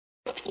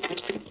So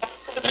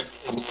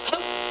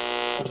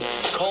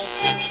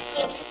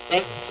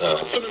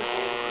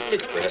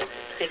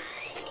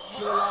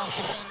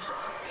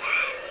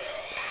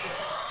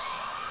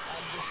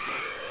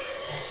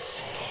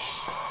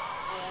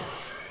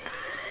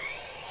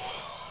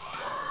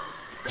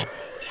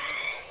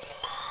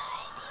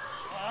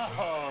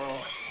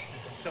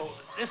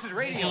this is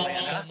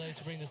Radioland, huh?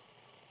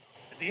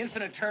 The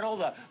infinite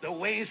turtle, the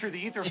waves through the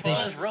ether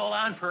flows roll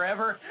on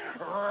forever.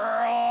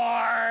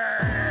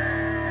 Roar!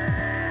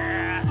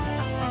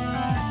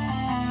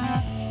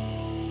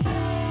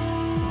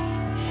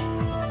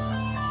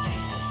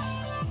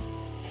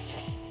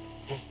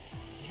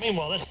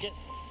 Meanwhile, let's get...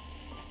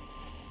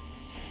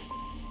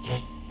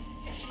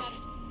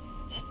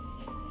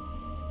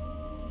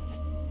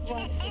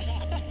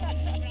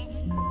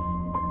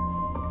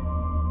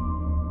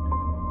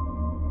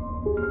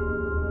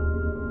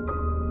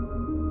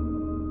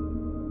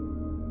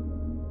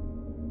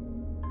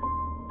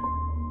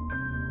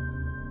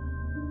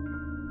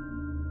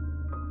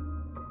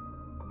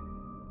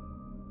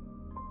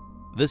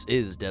 This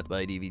is Death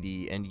by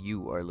DVD, and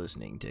you are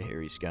listening to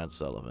Harry Scott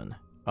Sullivan.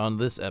 On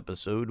this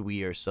episode,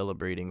 we are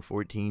celebrating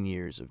 14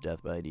 years of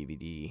Death by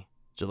DVD.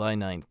 July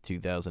 9th,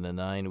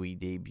 2009, we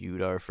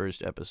debuted our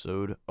first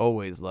episode,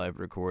 always live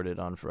recorded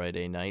on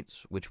Friday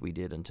nights, which we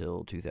did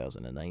until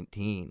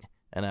 2019.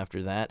 And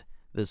after that,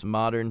 this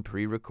modern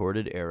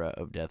pre-recorded era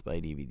of Death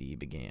by DVD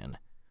began.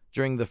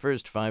 During the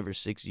first 5 or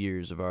 6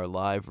 years of our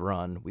live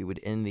run, we would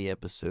end the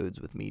episodes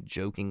with me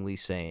jokingly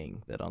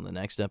saying that on the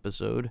next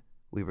episode,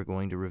 we were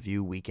going to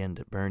review Weekend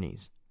at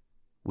Bernie's.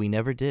 We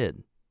never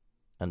did,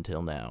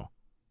 until now.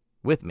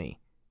 With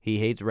me, he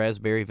hates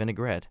raspberry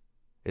vinaigrette.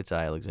 It's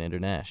Alexander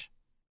Nash.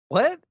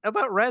 What?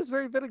 About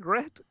raspberry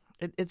vinaigrette?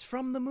 It's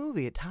from the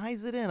movie. It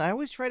ties it in. I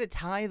always try to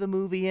tie the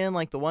movie in.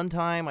 Like the one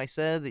time I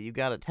said that you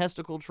got a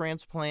testicle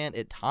transplant,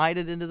 it tied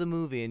it into the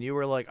movie, and you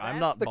were like, I'm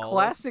not That's the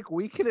classic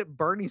Weekend at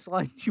Bernie's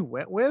line you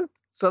went with?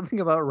 Something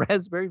about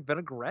raspberry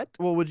vinaigrette?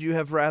 Well, would you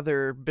have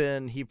rather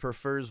been he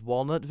prefers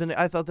walnut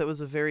vinaigrette? I thought that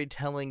was a very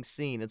telling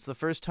scene. It's the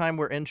first time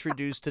we're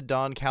introduced to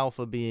Don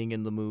Calfa being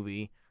in the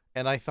movie,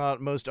 and I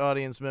thought most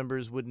audience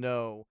members would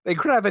know. They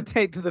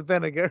gravitate to the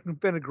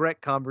vinaigrette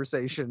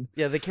conversation.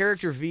 Yeah, the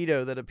character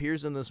Vito that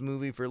appears in this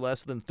movie for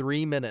less than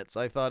 3 minutes,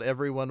 I thought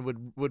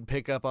everyone would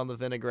pick up on the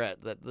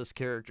vinaigrette, that this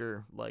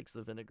character likes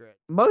the vinaigrette.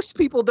 Most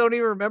people don't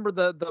even remember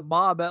the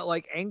mob at,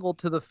 angle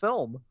to the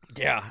film.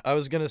 Yeah, I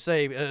was going to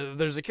say,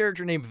 there's a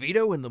character named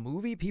Vito in the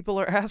movie,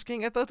 people are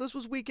asking. I thought this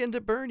was Weekend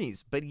at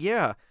Bernie's. But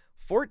yeah,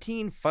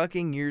 14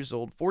 fucking years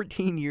old,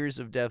 14 years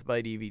of Death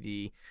by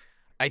DVD.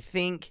 I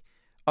think...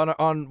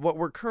 On what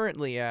we're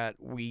currently at,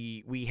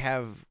 we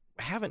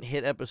haven't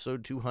hit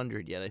episode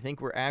 200 yet. I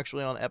think we're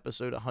actually on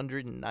episode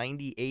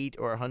 198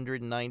 or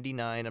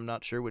 199. I'm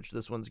not sure which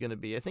this one's going to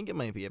be. I think it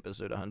might be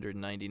episode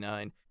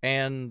 199.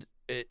 And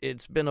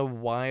it's been a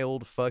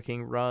wild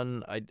fucking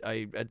run.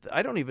 I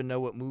don't even know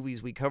what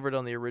movies we covered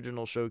on the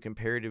original show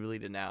comparatively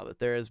to now, that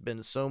there has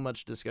been so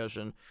much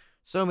discussion,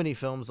 so many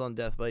films on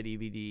Death by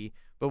DVD.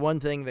 But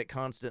one thing that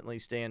constantly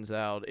stands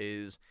out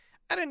is...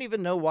 I don't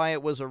even know why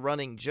it was a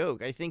running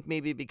joke. I think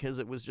maybe because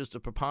it was just a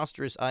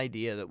preposterous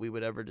idea that we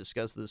would ever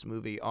discuss this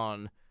movie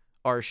on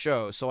our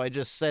show. So I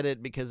just said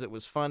it because it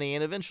was funny,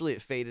 and eventually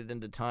it faded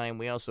into time.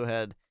 We also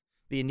had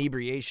the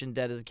inebriation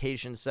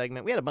dedication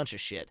segment. We had a bunch of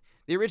shit.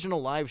 The original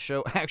live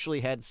show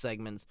actually had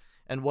segments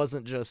and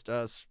wasn't just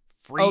us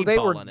freeballing it. Oh, they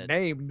were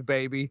named,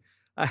 baby.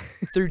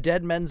 Through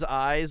Dead Men's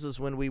Eyes is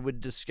when we would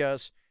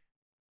discuss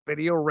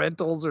video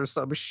rentals or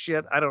some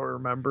shit. I don't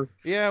remember.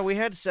 Yeah, we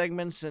had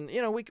segments, and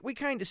we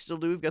kind of still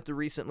do. We've got the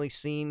Recently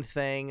Seen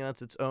thing.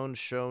 That's its own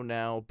show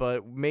now.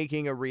 But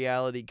making a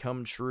reality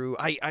come true,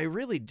 I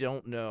really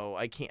don't know.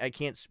 I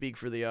can't speak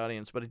for the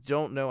audience, but I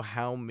don't know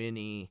how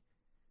many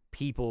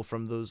people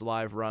from those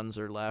live runs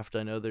are left.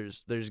 I know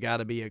there's got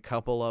to be a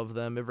couple of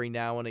them. Every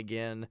now and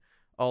again,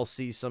 I'll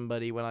see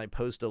somebody when I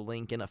post a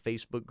link in a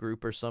Facebook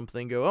group or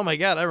something go, "Oh my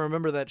God, I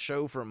remember that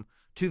show from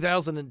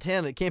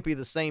 2010. It can't be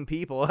the same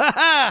people."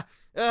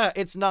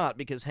 It's not,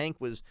 because Hank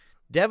was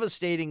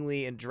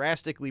devastatingly and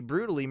drastically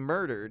brutally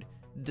murdered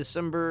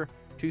December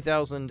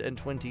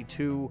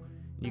 2022.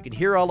 You can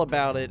hear all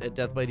about it at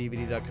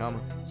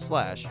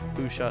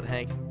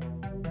deathbydvd.com/whoshothank.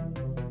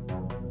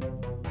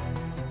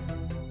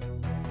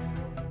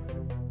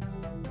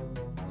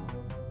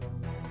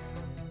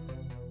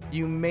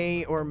 You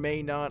may or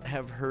may not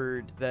have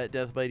heard that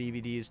Death by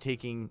DVD is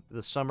taking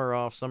the summer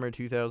off, summer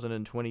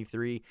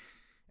 2023,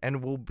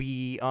 and will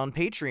be on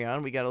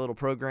Patreon. We got a little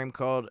program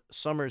called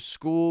Summer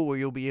School where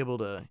you'll be able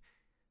to,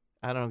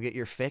 get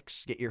your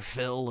fix, get your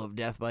fill of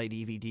Death by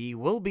DVD.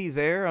 We'll be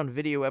there on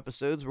video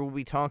episodes where we'll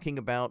be talking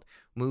about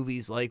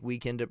movies like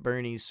Weekend at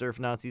Bernie's, Surf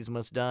Nazis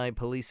Must Die,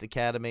 Police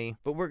Academy.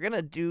 But we're going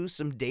to do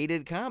some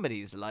dated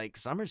comedies like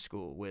Summer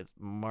School with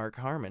Mark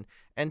Harmon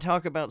and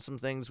talk about some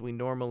things we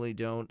normally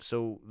don't.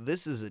 So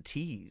this is a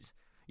tease.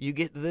 You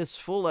get this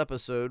full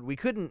episode. We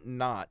couldn't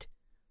not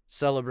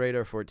celebrate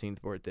our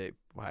 14th birthday.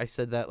 I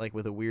said that like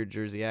with a weird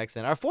Jersey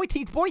accent. Our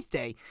 14th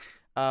birthday.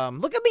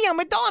 Look at me, I'm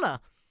Madonna.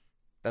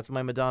 That's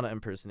my Madonna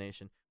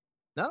impersonation.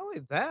 Not only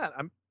that,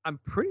 I'm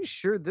pretty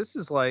sure this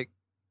is like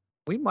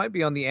we might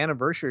be on the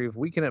anniversary of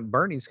Weekend at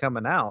Bernie's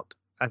coming out.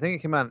 I think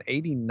it came out in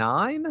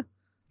 '89, and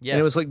it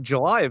was Yes. like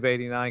July of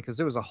 '89 because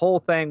there was a whole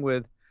thing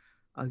with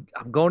I'm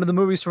going to the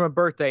movies for my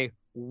birthday.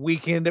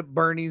 Weekend at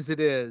Bernie's it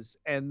is,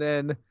 and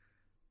then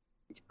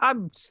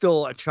I'm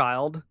still a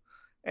child,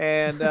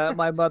 and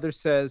my mother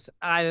says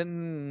I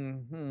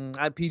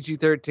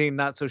PG-13,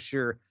 not so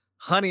sure.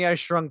 Honey, I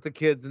Shrunk the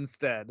Kids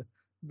instead.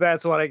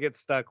 That's what I get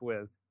stuck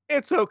with.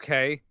 It's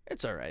okay.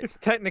 It's all right. It's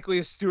technically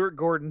a Stuart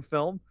Gordon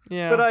film,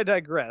 Yeah. but I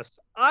digress.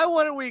 I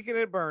wanted Weekend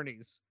at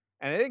Bernie's,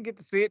 and I didn't get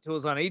to see it till it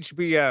was on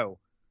HBO.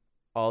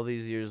 All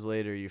these years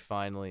later, you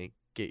finally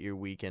get your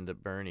Weekend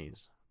at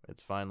Bernie's.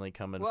 It's finally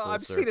coming Well, full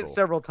I've circle. seen it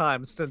several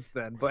times since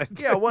then, but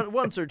Yeah,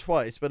 once or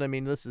twice, but I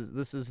mean, this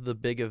is the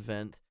big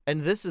event,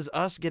 and this is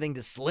us getting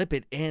to slip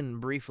it in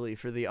briefly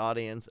for the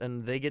audience,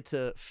 and they get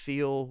to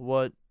feel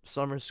what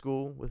summer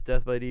school with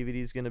Death by DVD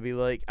is going to be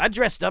like. I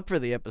dressed up for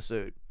the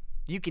episode.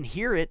 You can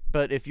hear it,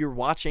 but if you're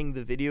watching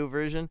the video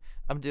version,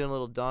 I'm doing a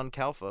little Don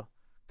Calfa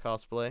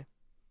cosplay.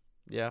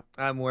 Yeah.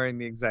 I'm wearing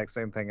the exact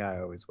same thing I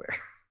always wear.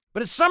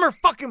 But it's summer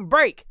fucking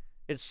break.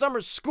 It's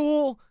summer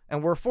school,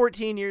 and we're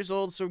 14 years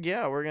old, so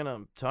yeah, we're going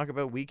to talk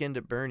about Weekend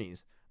at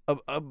Bernie's.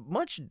 A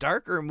much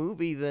darker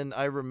movie than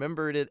I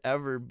remembered it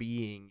ever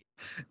being.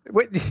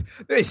 Wait,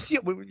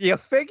 you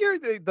figure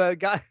the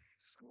guy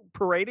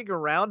parading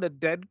around a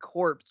dead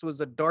corpse was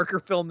a darker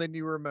film than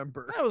you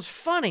remember? That was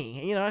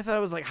funny. You know, I thought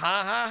it was like,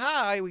 ha ha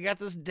ha, we got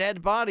this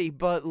dead body.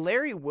 But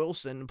Larry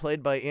Wilson,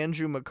 played by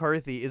Andrew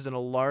McCarthy, is an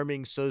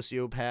alarming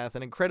sociopath,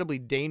 an incredibly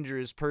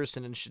dangerous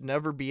person, and should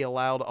never be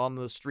allowed on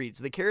the streets.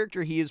 The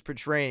character he is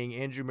portraying,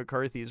 Andrew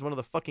McCarthy, is one of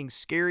the fucking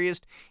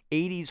scariest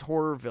 80s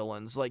horror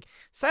villains. Like,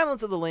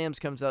 Silence of the Lambs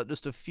comes out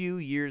just a few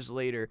years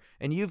later,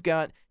 and you've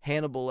got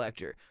Hannibal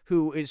Lecter,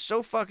 who is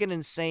so fucking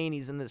insane.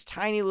 He's in this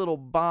tiny little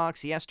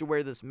box. He has to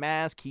wear this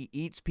mask. He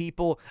eats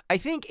people. I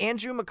think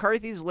Andrew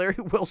McCarthy's Larry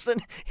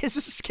Wilson is a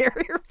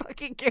scarier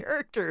fucking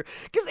character,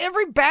 because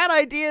every bad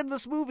idea in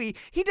this movie,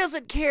 he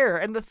doesn't care.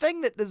 And the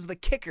thing that is the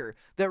kicker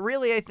that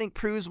really, I think,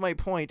 proves my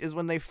point is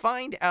when they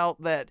find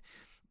out that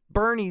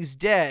Bernie's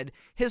dead,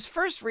 his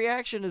first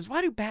reaction is,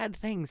 why do bad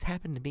things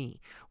happen to me?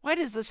 Why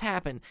does this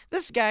happen?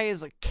 This guy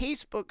is a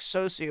casebook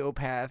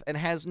sociopath and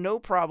has no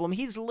problem.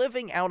 He's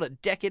living out a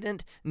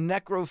decadent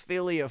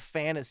necrophilia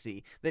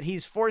fantasy that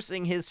he's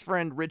forcing his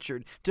friend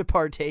Richard to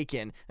partake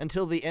in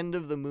until the end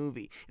of the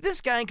movie.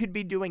 This guy could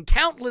be doing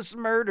countless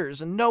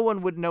murders and no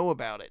one would know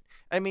about it.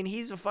 I mean,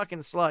 he's a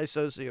fucking sly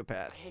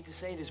sociopath. I hate to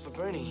say this, but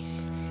Bernie,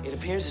 it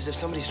appears as if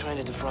somebody's trying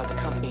to defraud the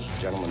company.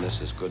 Gentlemen,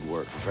 this is good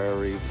work.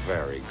 Very,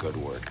 very good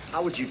work.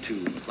 How would you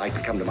two like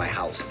to come to my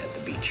house at the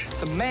beach?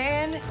 The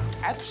man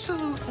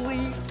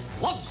absolutely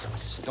loves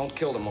us. Don't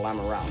kill them while I'm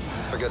around.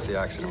 Forget the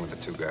accident with the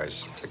two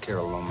guys. Take care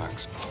of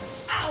Lomax.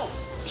 Ow!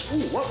 Ooh,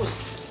 what was...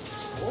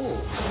 Oh.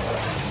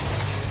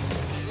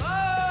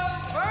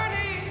 Hello,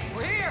 Bernie!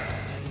 We're here!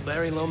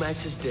 Larry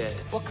Lomax is dead.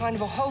 What kind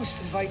of a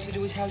host invites you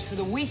to his house for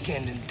the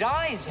weekend and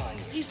dies on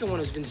you? He's the one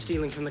who's been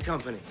stealing from the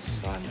company.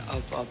 Son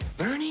of a...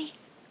 Bernie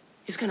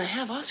is gonna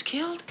have us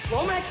killed?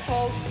 Lomax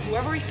told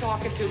whoever he's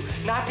talking to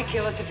not to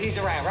kill us if he's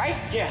around, right?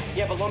 Yeah,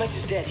 but Lomax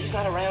is dead. He's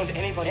not around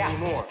anybody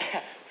anymore.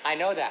 I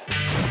know that.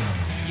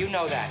 You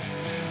know that.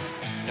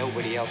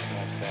 Nobody else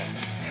knows that.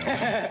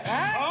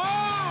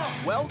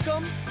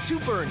 Welcome to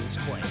Bernie's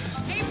Place,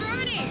 Hey,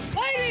 Bernie!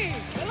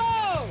 Ladies,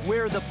 hello!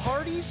 where the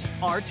parties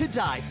are to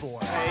die for.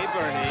 Hey,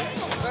 Bernie.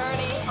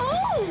 Bernie!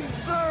 Oh,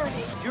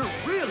 Bernie! You're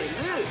really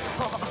Liz.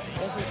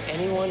 Doesn't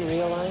anyone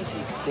realize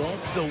he's dead?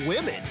 The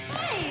women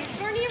Hey, is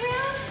Bernie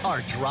around?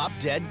 are drop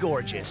dead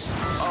gorgeous.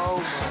 Oh,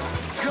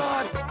 my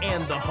God.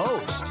 And the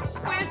host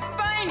Where's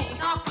Bernie?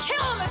 I'll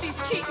kill him if he's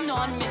cheating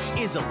on me.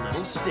 is a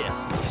little stiff.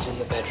 He's in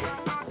the bedroom.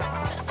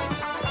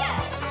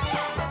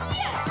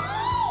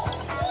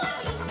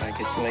 I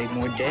gets laid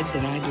more dead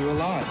than I do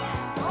alive.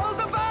 Hold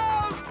the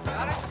boat!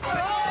 Got it.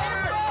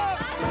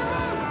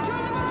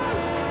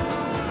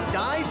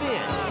 Dive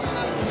in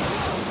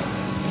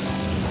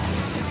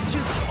to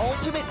the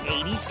ultimate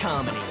 80s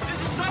comedy.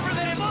 This is tougher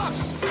than it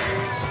looks.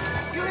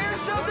 You hear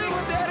something?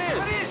 What that is?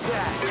 What is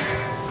that?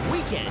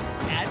 Weekend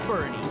at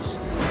Bernie's.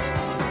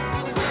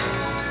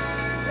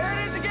 There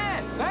it is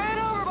again. Man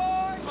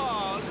overboard.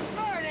 Oh,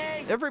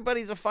 Bernie.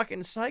 Everybody's a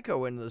fucking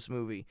psycho in this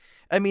movie.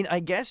 I mean, I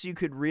guess you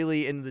could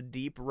really, in the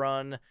deep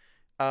run,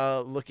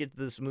 look at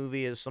this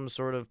movie as some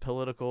sort of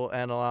political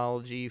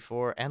analogy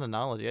for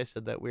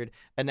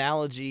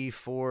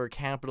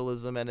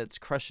capitalism and its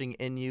crushing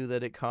in you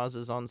that it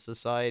causes on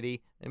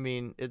society. I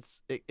mean,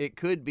 it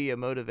could be a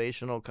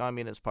motivational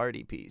Communist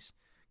Party piece.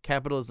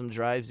 Capitalism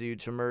drives you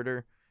to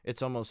murder.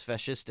 It's almost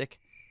fascistic.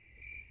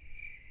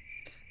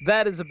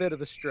 That is a bit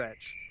of a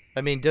stretch.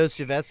 I mean,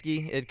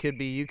 Dostoevsky, it could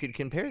be, you could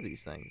compare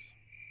these things.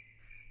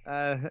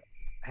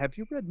 Have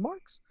you read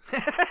Marx?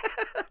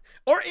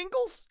 Or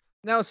Engels?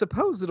 Now,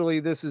 supposedly,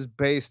 this is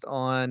based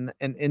on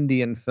an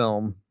Indian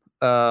film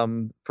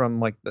from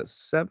like the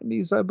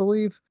 70s, I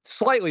believe.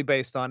 Slightly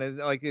based on it.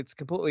 Like it's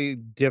completely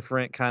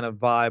different kind of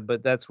vibe,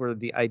 but that's where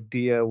the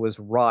idea was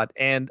wrought.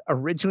 And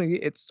originally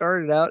it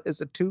started out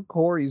as a two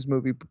Coreys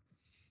movie.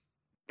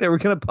 They were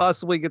going to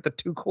possibly get the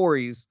two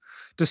Coreys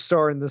to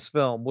star in this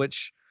film,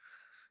 which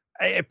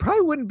it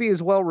probably wouldn't be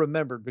as well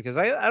remembered because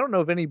I don't know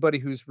of anybody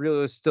who's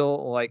really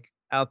still like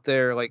out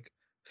there like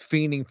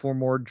fiending for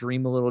more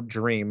Dream a Little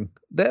Dream.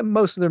 That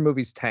most of their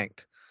movies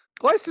tanked.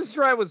 License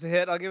Drive was a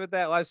hit. I'll give it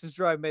that. License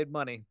Drive made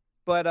money,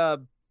 but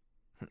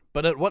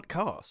at what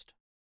cost?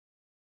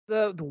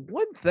 The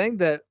one thing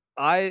that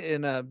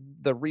in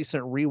the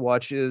recent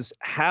rewatch is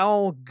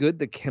how good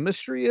the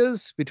chemistry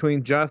is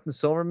between Jonathan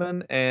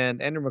Silverman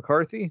and Andrew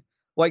McCarthy.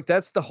 Like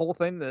that's the whole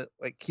thing that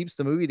like keeps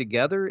the movie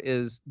together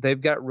is they've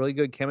got really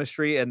good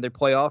chemistry and they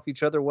play off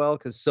each other well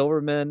because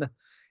Silverman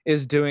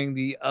is doing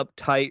the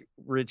uptight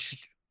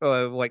rich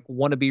like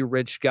wannabe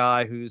rich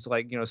guy who's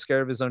like, you know,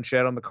 scared of his own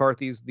shadow.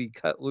 McCarthy's the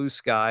cut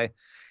loose guy.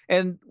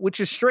 And which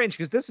is strange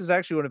because this is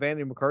actually one of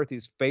Andrew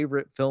McCarthy's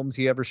favorite films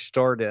he ever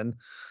starred in.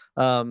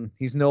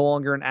 He's no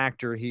longer an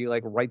actor. He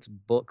like writes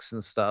books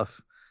and stuff,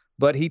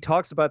 but he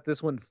talks about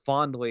this one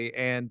fondly.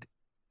 And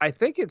I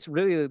think it's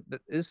really,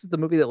 this is the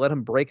movie that let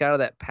him break out of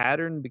that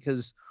pattern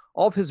because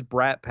all of his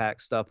Brat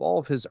Pack stuff, all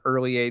of his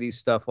early 80s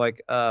stuff,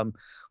 like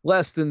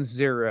Less Than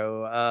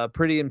Zero,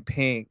 Pretty in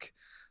Pink,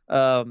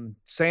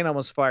 Saint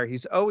Almost Fire.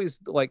 He's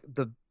always like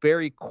the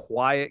very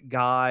quiet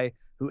guy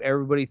who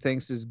everybody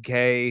thinks is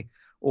gay,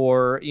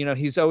 or, you know,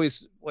 he's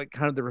always like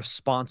kind of the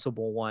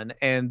responsible one.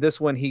 And this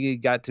one, he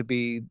got to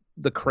be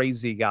the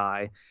crazy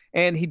guy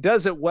and he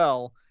does it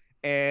well.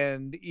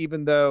 And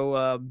even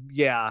though,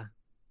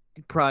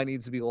 he probably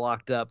needs to be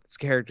locked up. This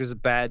character's a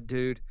bad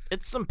dude.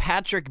 It's some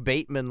Patrick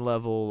Bateman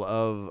level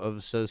of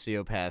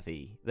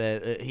sociopathy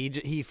that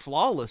he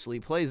flawlessly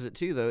plays it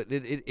too, though.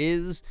 It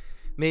is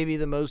maybe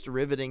the most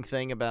riveting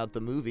thing about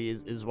the movie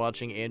is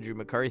watching Andrew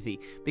McCarthy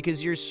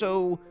because you're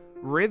so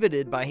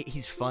riveted by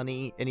he's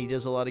funny and he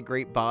does a lot of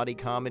great body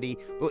comedy,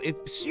 but if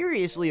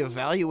seriously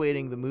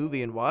evaluating the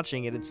movie and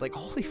watching it, it's like,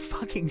 holy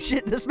fucking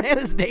shit, this man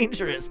is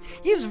dangerous.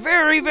 He's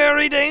very,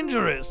 very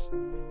dangerous.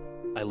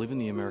 I live in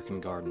the American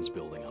Gardens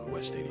building on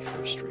West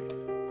 81st Street,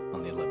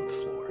 on the 11th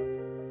floor.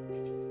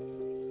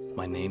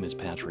 My name is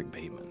Patrick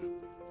Bateman.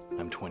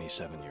 I'm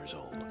 27 years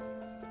old.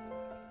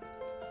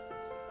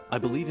 I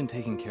believe in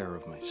taking care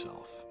of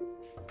myself,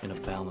 in a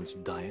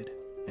balanced diet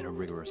and a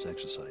rigorous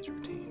exercise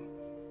routine.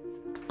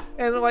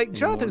 And like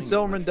Jonathan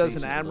Silverman does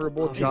an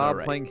admirable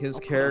job playing his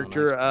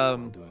character.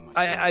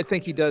 I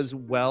think he does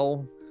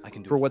well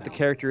for what the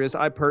character is.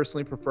 I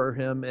personally prefer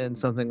him in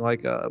something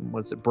like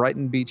what's it,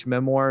 Brighton Beach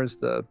Memoirs,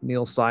 the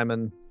Neil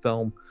Simon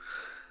film.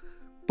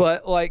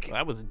 But like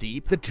that was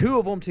deep. The two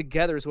of them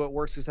together is what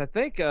works. Because I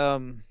think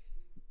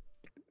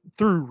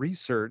through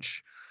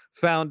research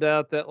found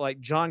out that like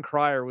John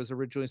Cryer was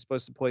originally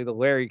supposed to play the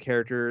Larry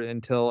character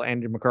until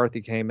Andrew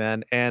McCarthy came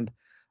in, and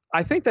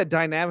I think that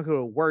dynamic would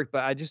have worked.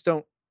 But I just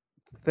don't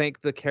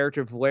think the character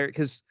of Larry,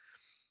 because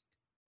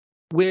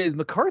with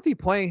McCarthy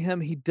playing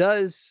him, he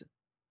does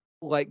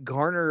like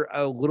garner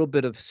a little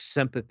bit of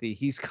sympathy.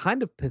 He's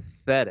kind of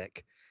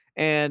pathetic,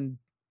 and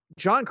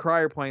John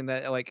Cryer playing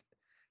that, like,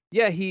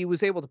 yeah, he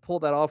was able to pull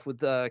that off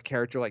with a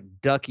character like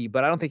Ducky,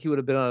 but I don't think he would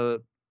have been able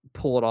to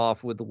pull it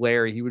off with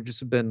Larry. He would just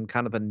have been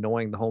kind of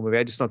annoying the whole movie.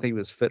 I just don't think he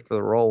was fit for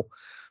the role.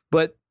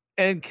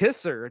 And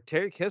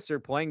Terry Kisser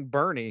playing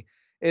Bernie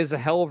is a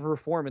hell of a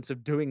performance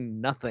of doing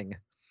nothing.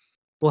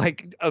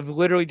 Like, of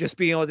literally just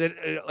being able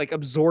to like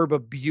absorb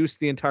abuse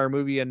the entire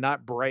movie and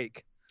not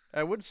break.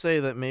 I would say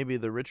that maybe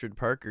the Richard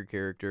Parker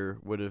character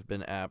would have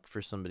been apt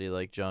for somebody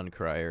like John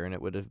Cryer, and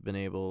it would have been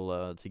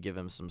able to give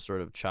him some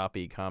sort of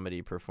choppy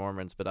comedy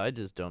performance, but I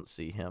just don't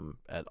see him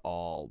at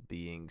all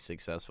being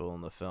successful in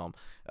the film.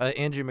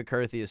 Andrew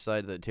McCarthy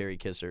aside, that Terry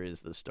Kisser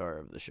is the star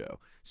of the show.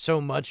 So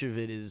much of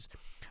it is,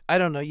 I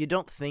don't know, you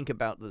don't think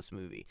about this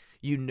movie.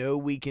 You know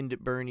Weekend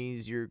at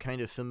Bernie's, you're kind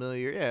of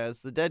familiar. Yeah,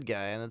 it's the dead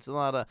guy, and it's a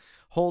lot of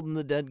holding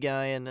the dead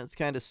guy, and it's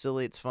kind of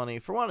silly, it's funny.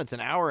 For one, it's an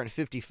hour and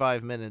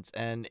 55 minutes,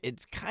 and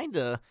it's kind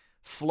of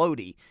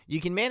floaty. You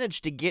can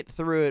manage to get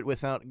through it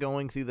without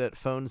going through that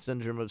phone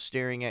syndrome of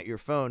staring at your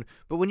phone,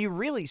 but when you're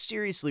really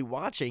seriously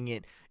watching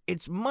it,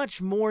 it's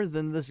much more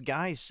than this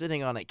guy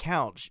sitting on a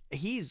couch.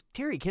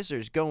 Terry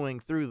Kisser's going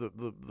through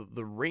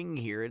the ring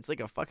here. It's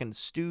like a fucking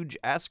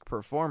Stooge-esque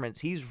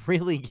performance. He's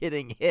really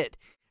getting hit.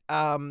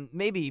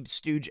 Maybe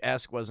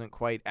Stooge-esque wasn't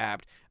quite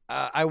apt.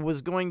 I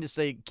was going to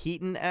say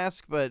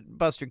Keaton-esque, but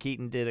Buster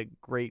Keaton did a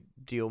great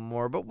deal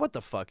more. But what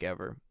the fuck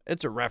ever.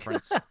 It's a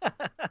reference.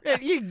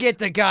 You get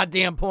the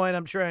goddamn point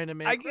I'm trying to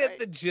make. I get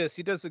the gist.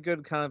 He does a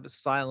good kind of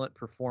silent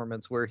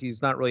performance where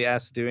he's not really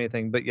asked to do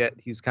anything, but yet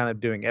he's kind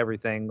of doing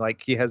everything.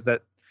 Like, he has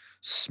that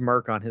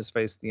smirk on his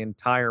face the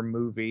entire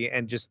movie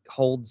and just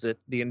holds it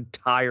the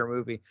entire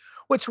movie.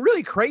 What's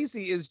really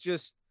crazy is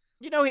just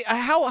You know,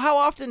 how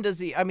often does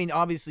he? I mean,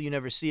 obviously you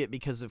never see it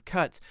because of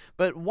cuts,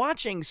 but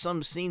watching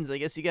some scenes, I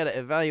guess you got to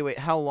evaluate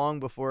how long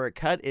before a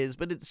cut is.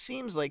 But it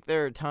seems like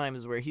there are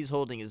times where he's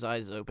holding his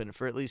eyes open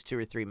for at least 2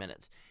 or 3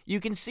 minutes. You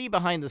can see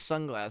behind the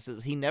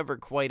sunglasses he never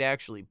quite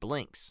actually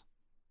blinks.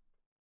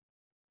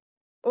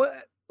 Well,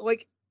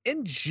 like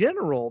in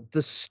general,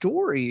 the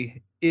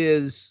story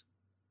is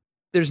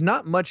there's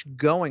not much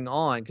going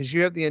on because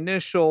you have the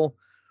initial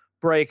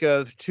break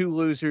of two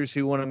losers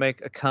who want to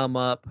make a come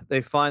up.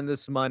 They find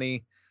this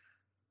money.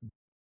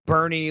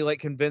 Bernie like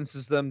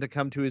convinces them to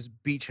come to his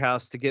beach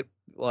house to get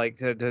like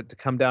to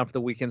come down for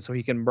the weekend so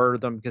he can murder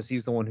them because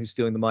he's the one who's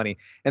stealing the money.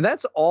 And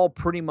that's all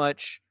pretty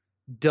much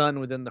done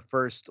within the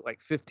first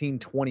like 15,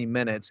 20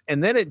 minutes.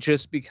 And then it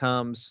just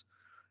becomes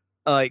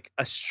like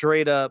a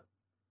straight up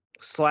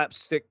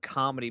slapstick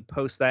comedy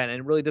post that,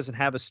 and it really doesn't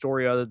have a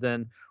story other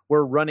than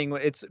we're running.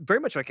 It's very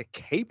much like a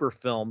caper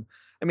film.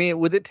 I mean,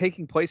 with it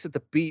taking place at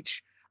the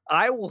beach,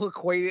 I will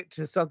equate it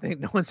to something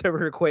no one's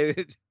ever equated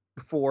it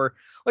before,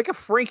 like a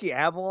Frankie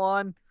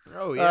Avalon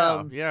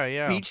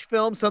beach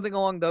film, something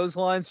along those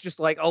lines, just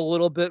like a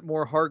little bit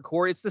more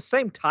hardcore. It's the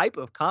same type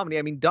of comedy.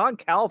 I mean, Don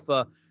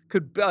Calfa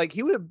could like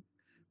he would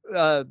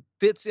have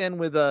fits in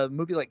with a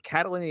movie like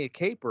Catalina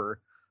Caper,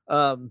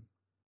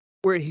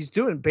 where he's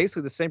doing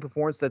basically the same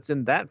performance that's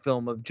in that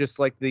film of just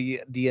like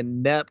the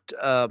inept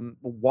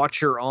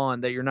watcher on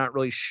that you're not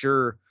really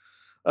sure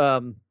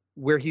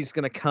where he's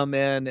going to come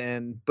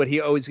in, but he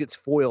always gets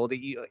foiled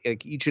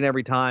like each and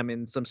every time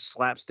in some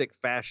slapstick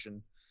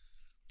fashion.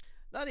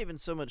 Not even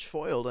so much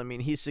foiled. I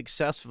mean, he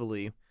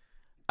successfully,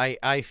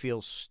 I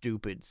feel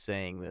stupid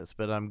saying this,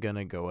 but I'm going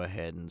to go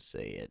ahead and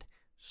say it.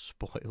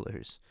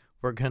 Spoilers.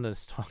 We're going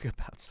to talk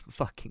about some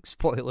fucking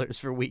spoilers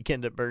for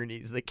Weekend at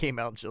Bernie's that came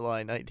out July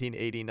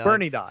 1989.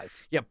 Bernie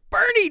dies. Yeah,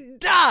 Bernie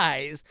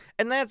dies!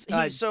 And that's,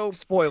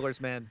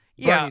 spoilers, man.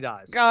 Yeah, Bernie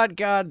dies.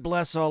 God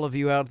bless all of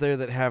you out there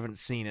that haven't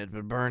seen it,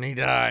 but Bernie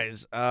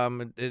dies.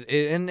 And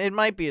it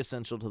might be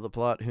essential to the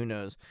plot, who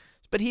knows.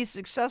 But he's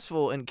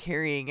successful in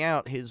carrying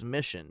out his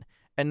mission.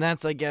 And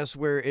that's, I guess,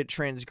 where it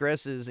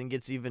transgresses and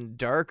gets even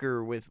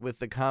darker with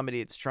the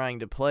comedy it's trying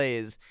to play,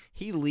 is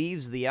he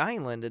leaves the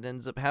island and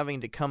ends up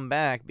having to come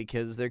back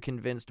because they're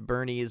convinced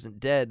Bernie isn't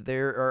dead.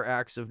 There are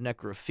acts of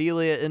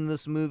necrophilia in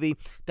this movie.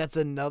 That's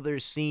another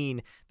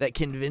scene that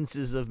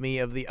convinces me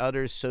of the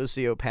utter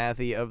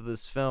sociopathy of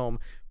this film.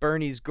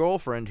 Bernie's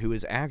girlfriend, who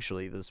is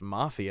actually this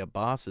mafia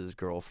boss's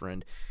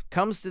girlfriend,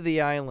 comes to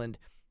the island,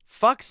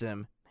 fucks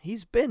him.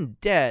 He's been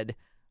dead,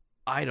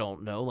 I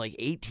don't know, like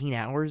 18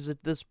 hours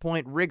at this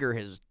point. Rigor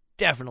has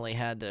definitely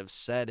had to have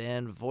set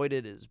in,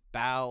 voided his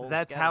bowels.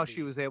 That's how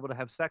she was able to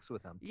have sex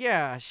with him.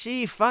 Yeah,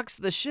 she fucks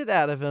the shit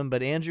out of him,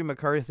 but Andrew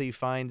McCarthy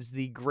finds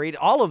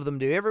all of them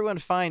do. Everyone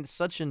finds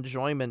such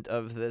enjoyment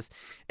of this.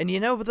 And you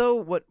know, though,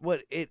 what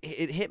it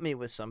hit me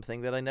with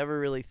something that I never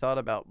really thought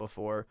about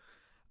before.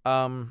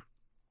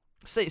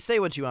 Say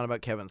what you want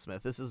about Kevin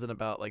Smith. This isn't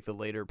about like the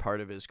later part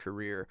of his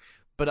career.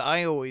 But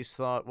I always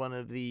thought one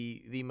of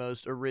the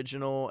most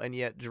original and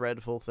yet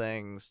dreadful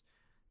things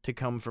to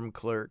come from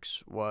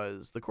Clerks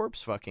was the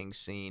corpse fucking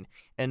scene.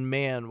 And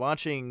man,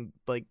 watching,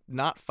 like,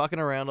 not fucking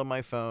around on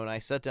my phone, I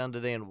sat down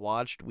today and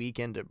watched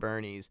Weekend at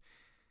Bernie's.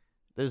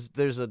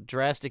 There's a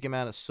drastic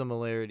amount of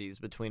similarities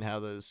between how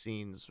those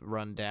scenes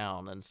run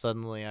down, and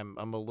suddenly I'm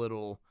a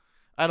little,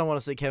 I don't want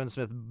to say Kevin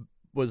Smith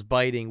was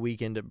biting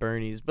Weekend at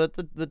Bernie's, but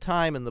the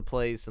time and the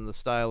place and the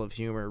style of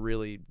humor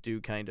really do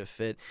kind of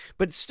fit.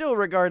 But still,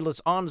 regardless,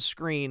 on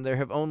screen, there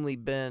have only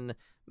been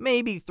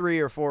maybe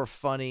 3 or 4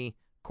 funny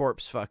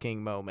corpse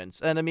fucking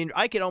moments. And I mean,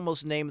 I could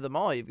almost name them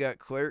all. You've got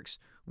Clerks,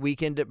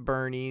 Weekend at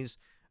Bernie's,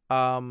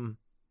 gonna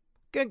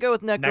go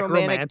with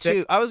Necromantic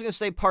 2. I was gonna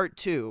say part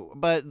 2,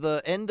 but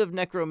the end of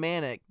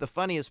Necromantic, the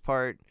funniest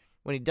part,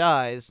 when he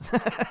dies,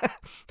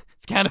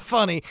 it's kind of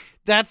funny.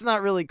 That's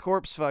not really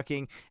corpse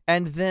fucking.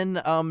 And then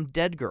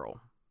Dead Girl.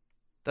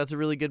 That's a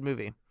really good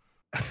movie.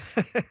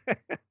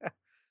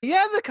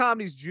 Yeah, the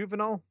comedy's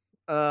juvenile.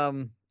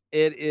 It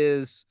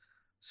is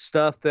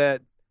stuff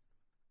that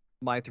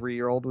my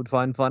 3-year-old would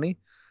find funny.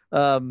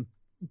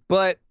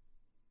 But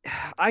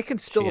I can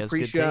still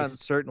appreciate it on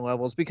certain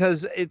levels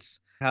because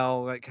it's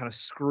how like kind of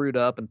screwed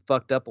up and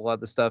fucked up a lot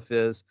of the stuff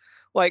is.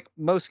 Like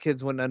most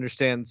kids wouldn't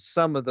understand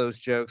some of those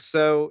jokes.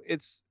 So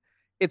it's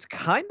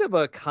kind of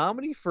a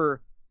comedy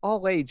for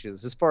all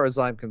ages as far as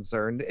I'm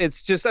concerned.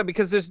 It's just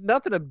because there's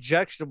nothing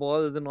objectionable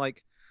other than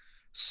like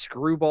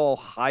screwball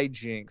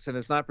hijinks, and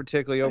it's not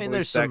particularly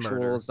overly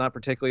sexual. It's not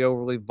particularly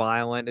overly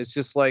violent. It's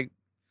just like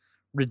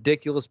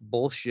ridiculous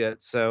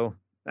bullshit. So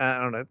I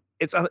don't know.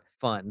 It's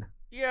fun.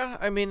 Yeah,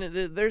 I mean,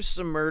 there's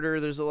some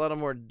murder. There's a lot of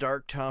more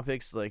dark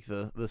topics like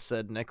the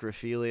said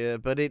necrophilia,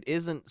 but it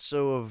isn't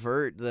so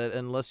overt that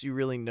unless you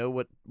really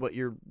know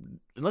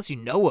unless you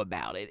know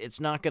about it, it's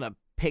not gonna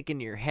pick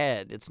in your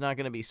head. It's not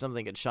gonna be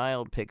something a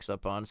child picks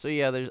up on. So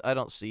yeah, I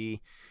don't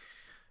see,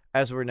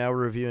 as we're now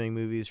reviewing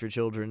movies for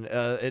children,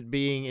 it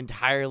being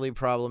entirely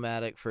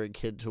problematic for a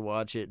kid to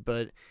watch it,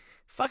 but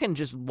fucking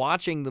just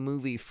watching the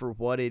movie for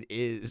what it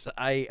is,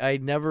 I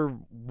never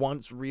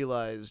once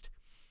realized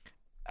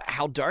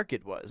how dark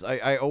it was.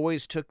 I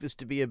always took this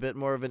to be a bit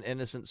more of an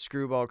innocent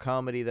screwball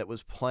comedy that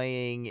was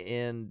playing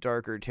in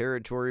darker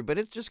territory, but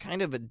it's just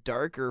kind of a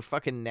darker,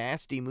 fucking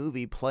nasty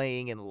movie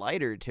playing in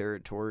lighter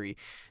territory.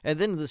 And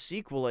then the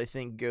sequel, I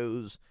think,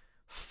 goes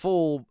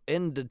full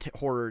into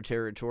horror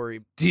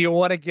territory. Do you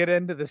want to get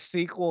into the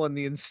sequel and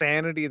the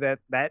insanity that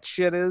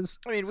shit is?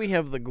 I mean, we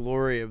have the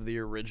glory of the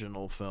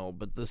original film,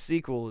 but the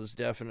sequel is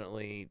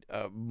definitely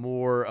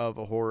more of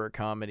a horror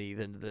comedy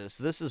than this.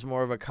 This is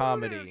more of a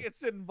comedy. Voodoo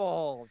gets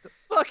involved.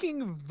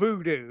 Fucking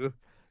voodoo.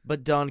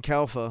 But Don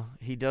Calfa,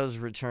 he does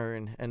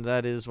return, and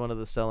that is one of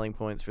the selling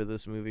points for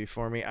this movie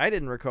for me. I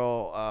didn't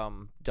recall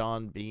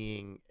Don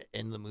being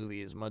in the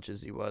movie as much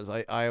as he was.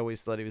 I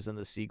always thought he was in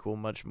the sequel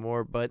much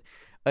more, but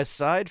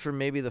aside from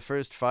maybe the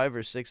first 5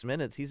 or 6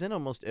 minutes, he's in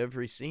almost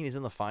every scene. He's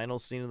in the final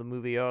scene of the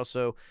movie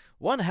also.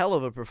 One hell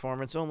of a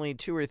performance, only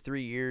 2 or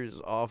 3 years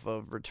off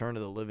of Return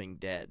of the Living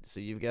Dead. So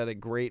you've got a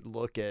great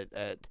look at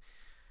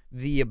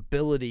the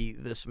ability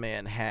this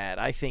man had.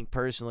 I think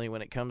personally,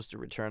 when it comes to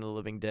Return of the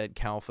Living Dead,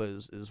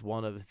 Calfa is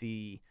one of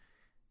the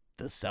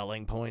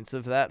selling points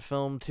of that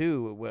film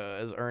too.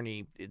 As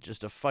Ernie, it's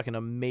just a fucking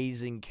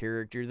amazing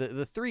character.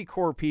 The 3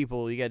 core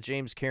people, you got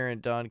James Karen,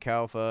 Don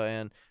Calfa,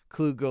 and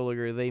Clu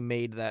Gulager, they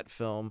made that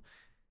film.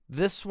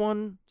 This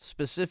one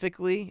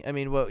specifically, I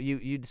mean, what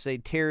you'd say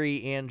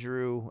Terry,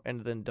 Andrew,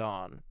 and then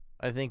Don.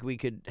 I think we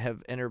could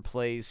have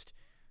interplaced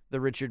the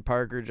Richard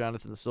Parker,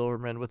 Jonathan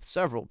Silverman with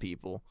several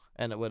people,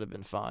 and it would have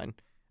been fine.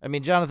 I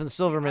mean, Jonathan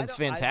Silverman's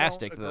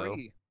fantastic, though.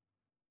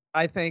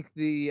 I think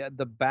the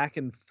back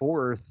and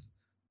forth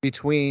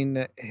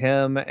between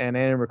him and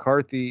Andy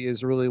McCarthy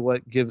is really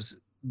what gives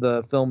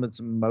the film its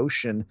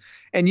emotion.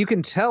 And you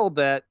can tell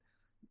that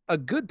a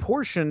good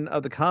portion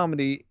of the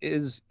comedy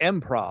is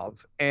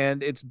improv.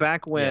 And it's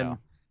back when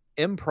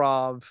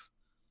improv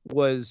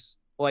was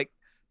like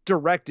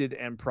directed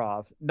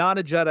improv, not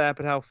a Judd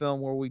Apatow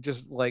film where we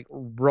just like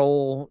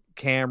roll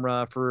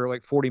camera for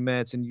like 40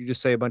 minutes and you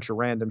just say a bunch of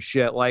random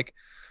shit. Like,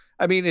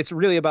 I mean, it's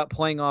really about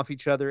playing off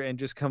each other and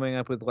just coming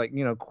up with like,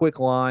 quick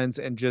lines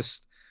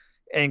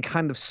and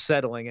kind of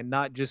settling and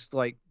not just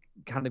like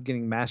kind of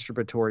getting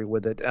masturbatory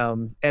with it.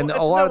 And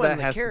a lot of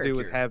that has to do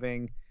with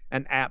having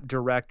an apt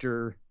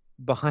director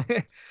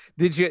behind.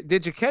 Did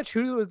you catch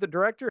who was the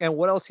director and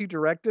what else he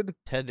directed?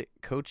 Ted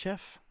Kochev?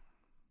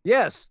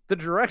 Yes, the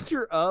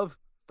director of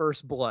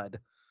First Blood.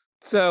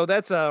 So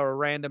that's a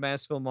random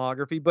ass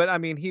filmography, but I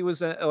mean, he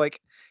was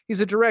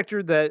he's a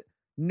director that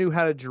knew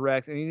how to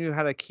direct and he knew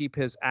how to keep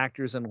his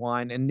actors in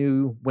line and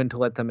knew when to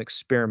let them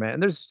experiment.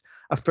 And there's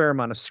a fair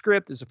amount of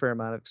script, there's a fair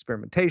amount of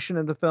experimentation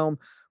in the film,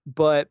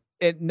 but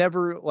it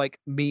never like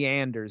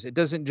meanders. It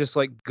doesn't just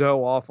like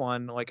go off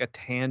on like a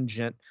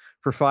tangent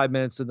for 5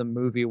 minutes of the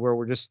movie where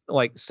we're just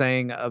like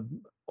saying a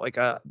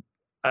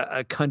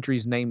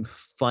country's name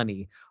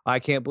funny. I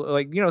can't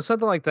believe,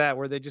 something like that,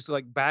 where they just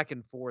like back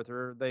and forth,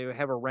 or they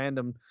have a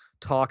random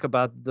talk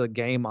about the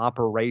game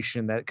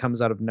Operation that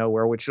comes out of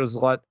nowhere, which was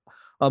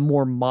a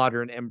more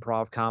modern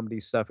improv comedy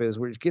stuff is,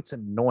 which gets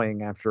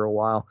annoying after a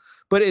while.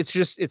 But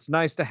it's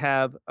nice to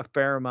have a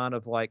fair amount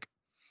of what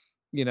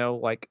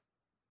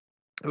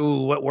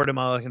word am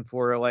I looking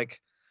for? Like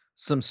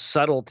some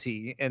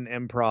subtlety in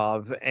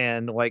improv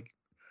and like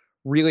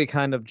really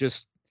kind of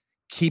just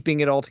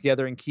keeping it all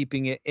together and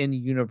keeping it in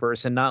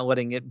universe and not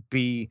letting it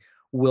be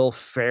Will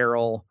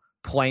Ferrell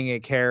playing a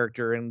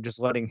character and just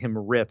letting him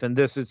riff. And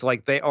this is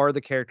like, they are the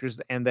characters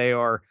and they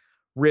are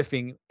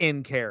riffing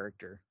in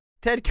character.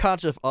 Ted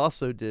Kochev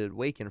also did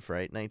Wake and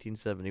Fright,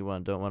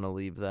 1971. Don't want to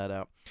leave that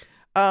out.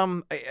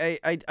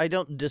 I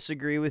don't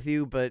disagree with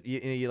you, but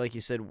you like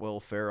you said, Will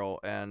Ferrell,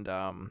 and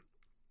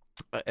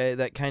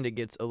that kind of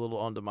gets a little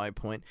onto my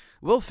point.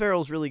 Will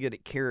Ferrell's really good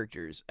at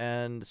characters,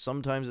 and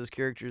sometimes his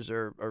characters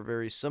are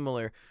very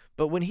similar,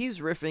 but when he's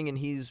riffing and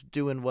he's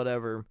doing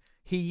whatever,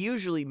 he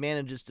usually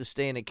manages to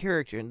stay in a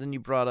character. And then you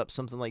brought up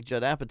something like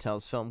Judd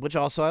Apatow's film, which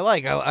also I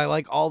like. I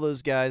like all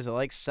those guys. I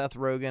like Seth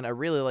Rogen. I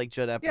really like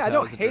Judd Apatow. Yeah, I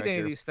don't hate any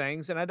of these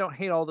things, and I don't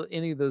hate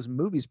any of those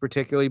movies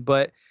particularly,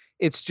 but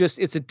it's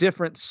a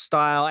different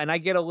style, and it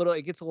gets a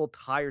little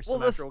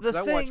tiresome after because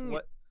I watch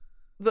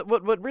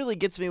what really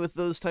gets me with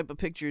those type of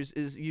pictures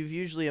is you've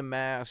usually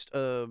amassed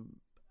a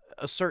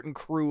certain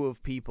crew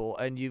of people,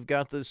 and you've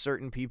got those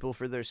certain people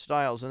for their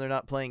styles, and they're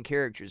not playing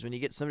characters. When you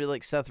get somebody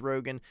like Seth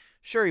Rogen,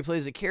 sure, he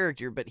plays a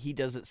character, but he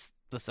does it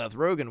the Seth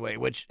Rogen way,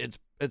 which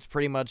it's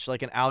pretty much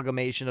like an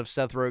amalgamation of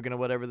Seth Rogen and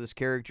whatever this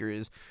character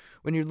is.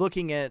 When you're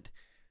looking at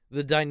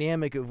the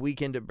dynamic of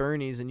Weekend at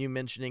Bernie's and you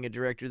mentioning a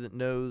director that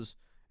knows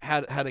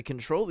how to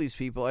control these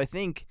people, I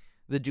think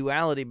the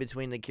duality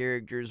between the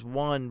characters,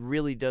 one,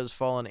 really does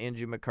fall on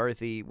Andrew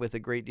McCarthy with a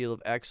great deal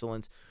of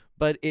excellence,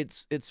 but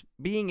it's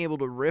being able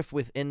to riff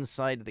with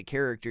inside the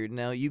character.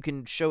 Now, you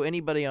can show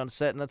anybody on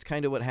set, and that's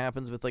kind of what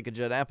happens with like a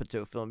Judd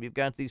Apatow film. You've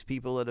got these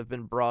people that have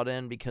been brought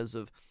in because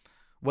of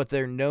what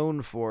they're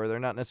known for. They're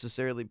not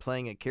necessarily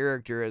playing a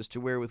character, as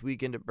to where with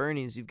Weekend at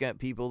Bernie's, you've got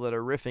people that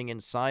are riffing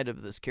inside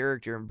of this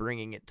character and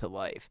bringing it to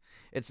life.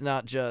 It's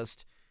not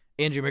just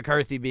Andrew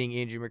McCarthy being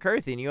Andrew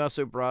McCarthy. And you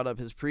also brought up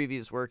his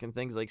previous work in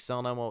things like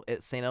St.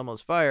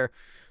 Elmo's Fire,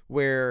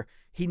 where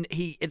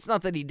he it's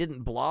not that he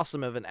didn't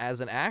blossom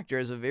as an actor,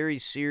 as a very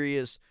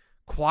serious,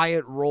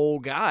 quiet role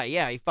guy.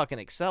 Yeah, he fucking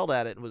excelled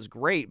at it and was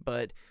great,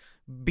 but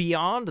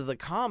beyond the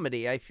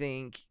comedy, I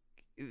think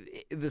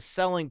the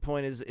selling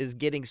point is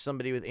getting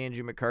somebody with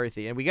Andrew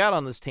McCarthy. And we got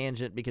on this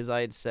tangent because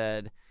I had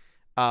said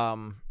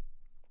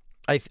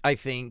I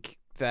think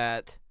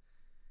that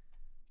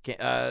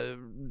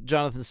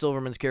Jonathan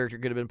Silverman's character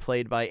could have been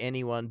played by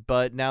anyone,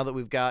 but now that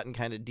we've gotten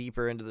kind of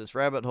deeper into this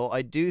rabbit hole,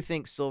 I do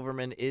think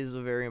Silverman is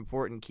a very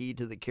important key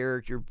to the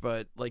character.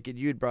 But like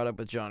you had brought up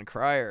with John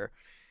Cryer,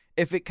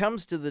 if it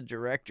comes to the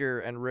director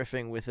and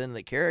riffing within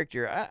the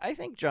character, I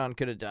think John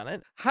could have done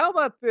it. How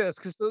about this?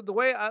 Because the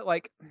way I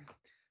like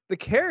the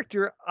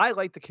character, I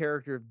like the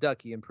character of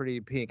Ducky in Pretty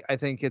in Pink. I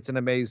think it's an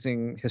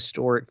amazing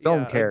historic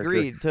film character.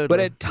 Agreed, totally. But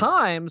at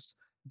times,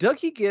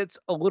 Ducky gets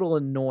a little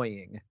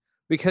annoying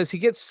because he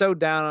gets so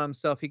down on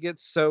himself. He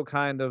gets so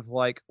kind of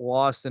like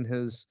lost in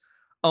his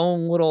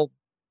own little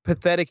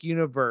pathetic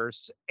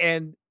universe.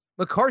 And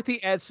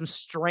McCarthy adds some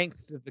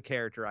strength to the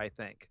character, I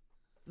think.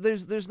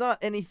 There's not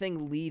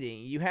anything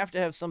leading. You have to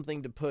have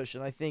something to push,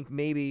 and I think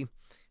maybe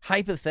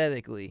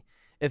hypothetically,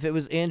 if it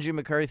was Andrew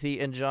McCarthy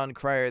and John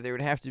Cryer, there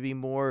would have to be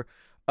more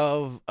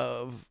of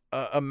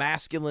a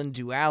masculine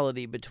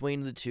duality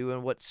between the two.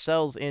 And what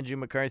sells Andrew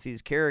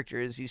McCarthy's character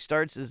is he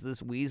starts as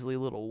this Weasley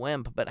little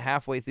wimp, but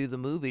halfway through the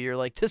movie, you're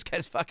like, this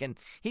guy's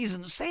he's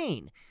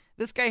insane.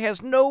 This guy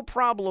has no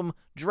problem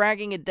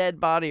dragging a dead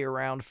body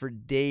around for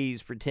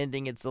days,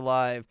 pretending it's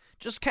alive,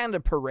 just kind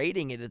of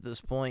parading it at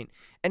this point.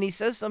 And he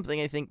says something,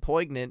 I think,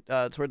 poignant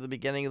toward the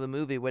beginning of the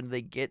movie when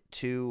they get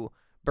to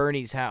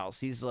Bernie's house.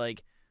 He's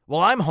like, well,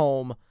 I'm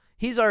home.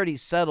 He's already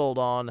settled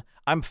on,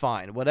 I'm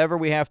fine. Whatever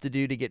we have to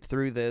do to get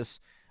through this.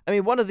 I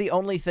mean, one of the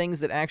only things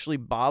that actually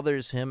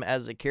bothers him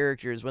as a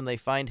character is when they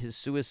find his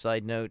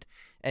suicide note,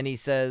 and he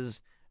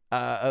says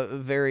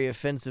very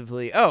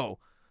offensively, oh,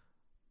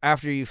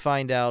 after you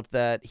find out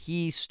that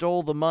he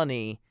stole the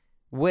money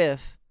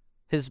with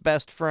his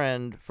best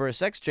friend for a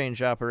sex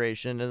change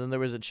operation, and then there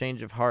was a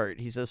change of heart.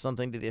 He says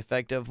something to the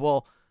effect of,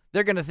 well,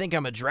 they're going to think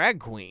I'm a drag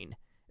queen.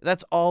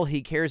 That's all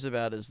he cares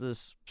about is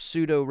this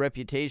pseudo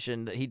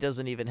reputation that he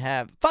doesn't even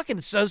have. Fucking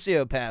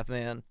sociopath,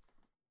 man.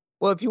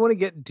 Well, if you want to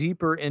get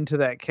deeper into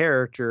that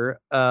character,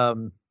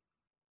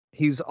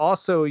 he's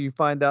also, you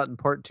find out in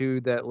part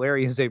 2 that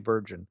Larry is a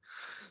virgin.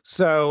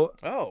 So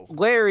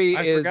Larry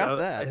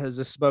has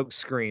a smoke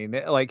screen.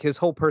 Like his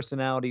whole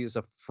personality is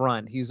a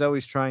front. He's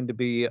always trying to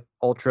be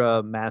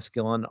ultra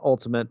masculine,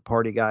 ultimate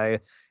party guy.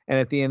 And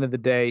at the end of the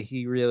day,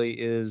 he really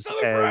is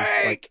as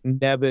like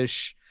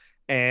nebbish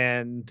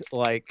and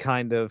like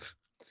kind of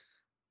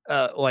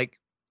like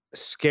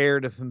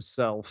scared of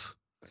himself.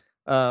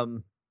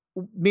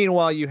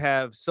 Meanwhile, you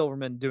have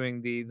Silverman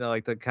doing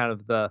the kind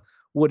of the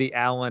Woody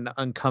Allen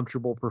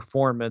uncomfortable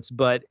performance,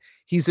 but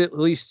he's at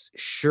least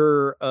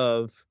sure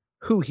of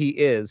who he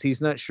is.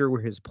 He's not sure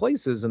where his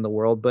place is in the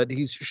world, but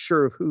he's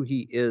sure of who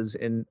he is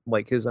in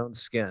like his own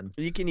skin.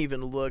 You can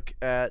even look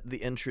at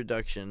the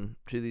introduction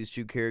to these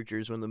two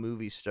characters when the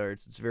movie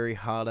starts. It's very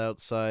hot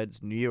outside.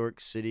 It's New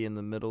York City in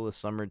the middle of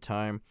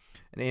summertime,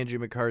 and Andrew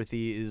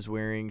McCarthy is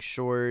wearing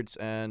shorts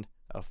and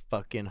a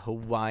fucking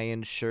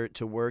Hawaiian shirt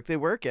to work. They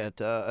work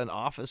at an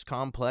office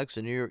complex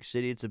in New York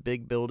City. It's a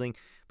big building,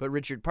 but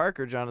Richard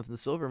Parker, Jonathan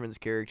Silverman's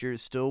character,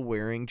 is still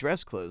wearing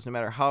dress clothes. No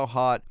matter how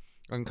hot,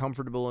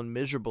 uncomfortable, and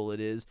miserable it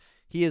is,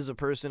 he as a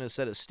person has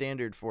set a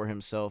standard for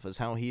himself as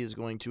how he is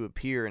going to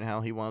appear and how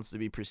he wants to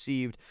be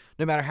perceived,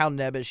 no matter how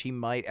nebbish he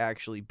might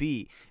actually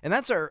be. And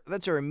that's our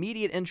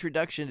immediate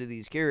introduction to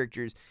these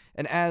characters.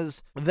 And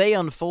as they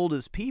unfold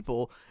as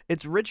people,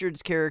 it's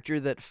Richard's character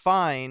that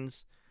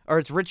finds... Or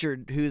it's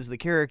Richard who is the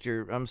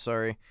character, I'm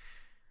sorry.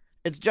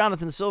 It's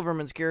Jonathan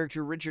Silverman's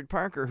character, Richard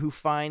Parker, who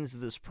finds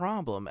this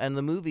problem. And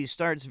the movie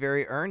starts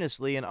very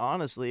earnestly and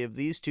honestly of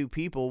these two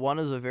people. One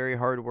is a very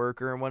hard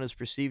worker and one is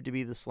perceived to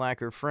be the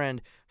slacker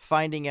friend,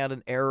 finding out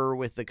an error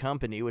with the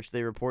company, which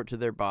they report to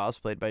their boss,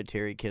 played by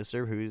Terry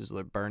Kisser, who's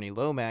Bernie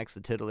Lomax, the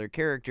titular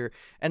character.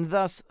 And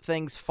thus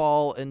things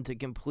fall into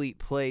complete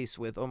place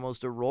with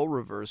almost a role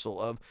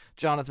reversal of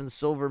Jonathan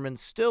Silverman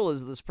still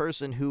is this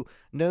person who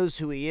knows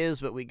who he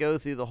is, but we go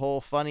through the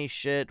whole funny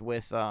shit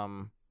with,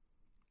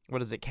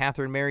 what is it,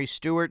 Catherine Mary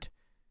Stewart?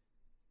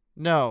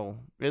 No,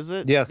 is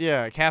it? Yes.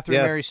 Yeah,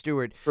 Catherine Mary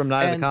Stewart. From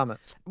Night of the Comet.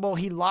 Well,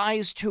 he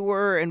lies to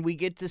her, and we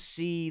get to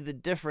see the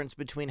difference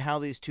between how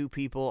these two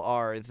people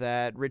are.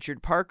 That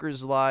Richard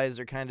Parker's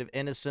lies are kind of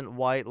innocent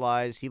white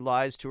lies. He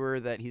lies to her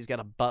that he's got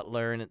a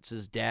butler, and it's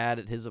his dad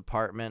at his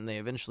apartment, and they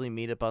eventually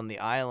meet up on the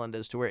island,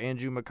 as to where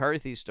Andrew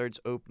McCarthy starts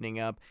opening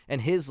up,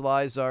 and his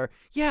lies are,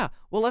 yeah,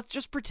 well, let's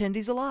just pretend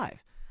he's alive.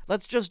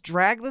 Let's just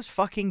drag this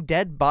fucking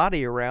dead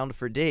body around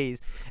for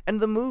days. And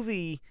the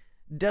movie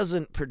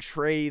doesn't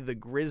portray the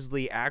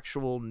grisly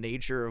actual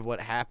nature of what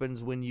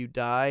happens when you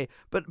die,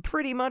 but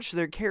pretty much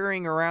they're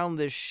carrying around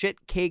this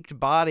shit-caked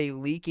body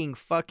leaking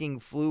fucking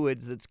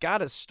fluids that's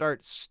gotta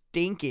start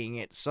stinking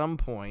at some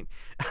point.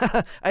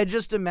 I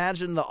just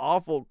imagine the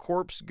awful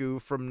corpse goo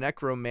from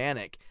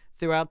Necromantic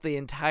throughout the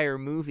entire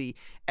movie,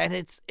 and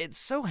it's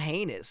so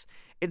heinous.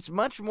 It's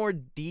much more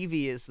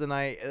devious than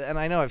and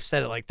I know I've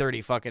said it like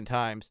 30 fucking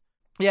times.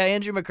 Yeah,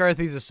 Andrew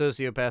McCarthy's a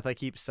sociopath. I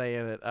keep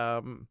saying it.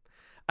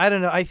 I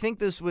don't know. I think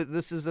this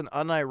is an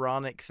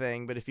unironic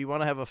thing, but if you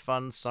want to have a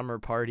fun summer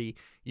party,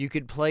 you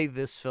could play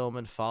this film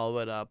and follow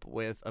it up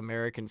with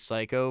American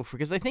Psycho,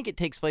 because I think it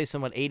takes place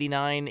in,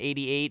 89,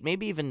 88,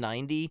 maybe even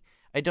 90.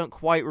 I don't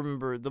quite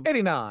remember.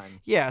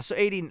 89. Yeah, so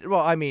 80, well,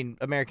 I mean,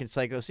 American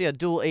Psycho, so yeah,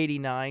 dual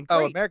 89. Oh,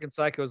 Great. American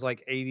Psycho is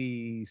like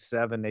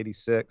 87,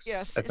 86,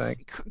 Yes, I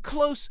think.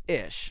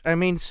 Close-ish. I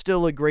mean,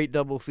 still a great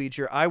double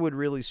feature. I would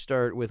really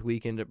start with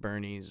Weekend at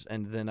Bernie's,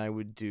 and then I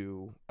would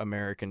do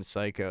American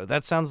Psycho.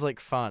 That sounds like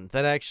fun.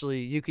 That actually,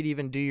 you could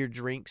even do your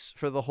drinks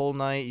for the whole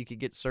night. You could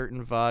get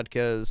certain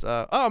vodkas.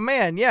 Oh,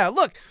 man, yeah,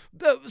 look,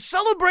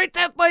 celebrate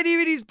Death by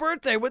DVD's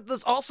birthday with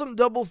this awesome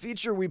double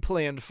feature we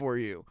planned for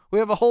you. We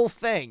have a whole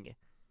thing.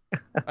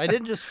 I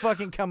didn't just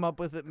fucking come up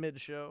with it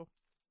mid-show.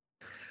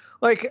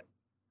 Like,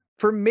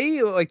 for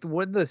me, like,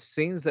 one of the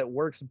scenes that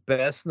works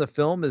best in the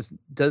film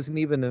doesn't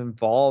even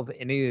involve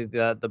any of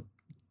the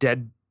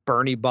dead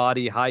Bernie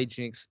body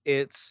hijinks.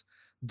 It's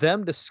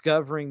them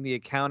discovering the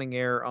accounting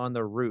error on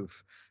the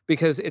roof,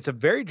 because it's a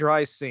very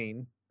dry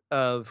scene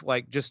of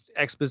like just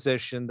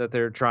exposition that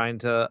they're trying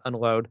to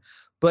unload.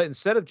 But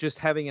instead of just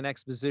having an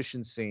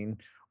exposition scene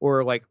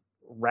or like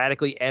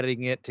radically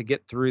editing it to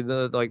get through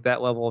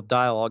that level of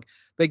dialogue,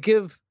 they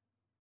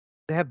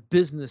have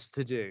business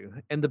to do,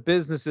 and the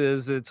business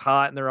is it's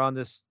hot and they're on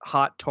this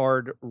hot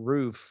tarred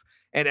roof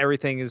and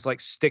everything is like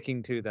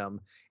sticking to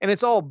them, and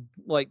it's all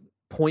like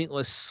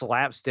pointless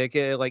slapstick.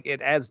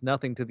 It adds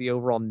nothing to the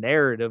overall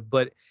narrative,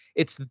 but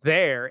it's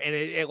there, and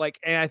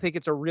and I think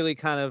it's a really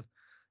kind of,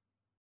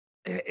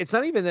 it's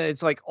not even that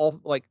it's like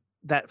all like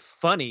that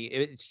funny.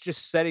 It's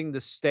just setting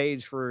the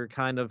stage for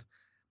kind of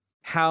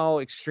how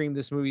extreme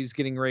this movie is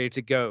getting ready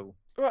to go.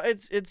 Well,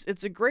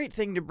 it's a great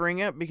thing to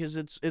bring up, because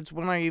it's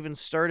when I even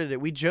started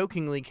it. We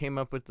jokingly came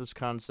up with this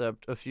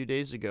concept a few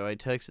days ago. I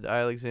texted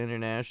Alexander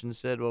Nash and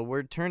said, well,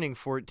 we're turning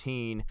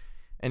 14,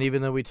 and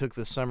even though we took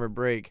the summer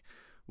break,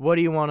 what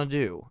do you want to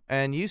do?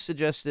 And you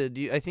suggested,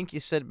 I think you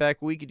said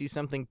back, we could do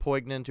something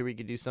poignant or we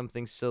could do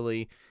something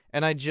silly,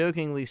 and I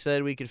jokingly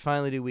said we could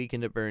finally do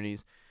Weekend at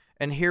Bernie's.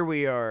 And here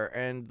we are,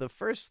 and the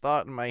first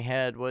thought in my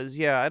head was,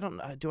 yeah,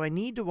 do I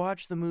need to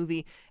watch the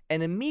movie?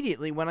 And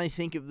immediately when I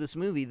think of this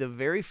movie, the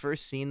very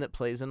first scene that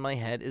plays in my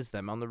head is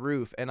them on the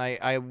roof. And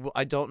I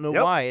don't know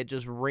why, it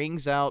just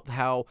rings out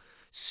how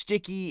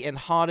sticky and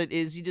hot it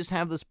is. You just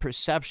have this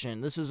perception.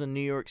 This is a New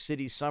York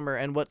City summer,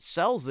 and what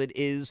sells it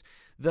is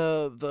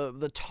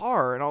the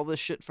tar and all this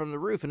shit from the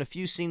roof. And a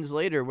few scenes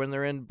later, when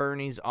they're in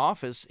Bernie's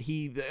office,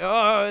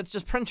 it's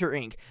just printer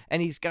ink,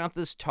 and he's got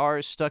this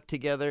tar stuck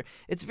together.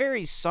 It's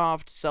very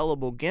soft,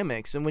 sellable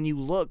gimmicks, and when you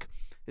look,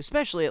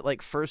 especially at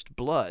like First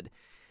Blood,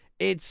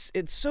 it's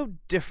so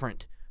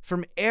different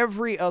from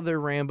every other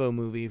Rambo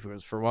movie.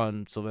 For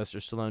one, Sylvester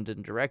Stallone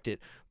didn't direct it,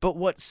 but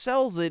what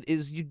sells it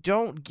is you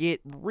don't get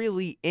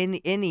really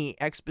any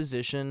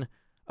exposition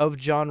of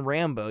John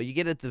Rambo. You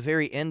get at the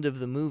very end of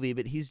the movie,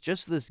 but he's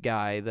just this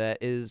guy that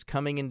is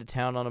coming into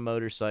town on a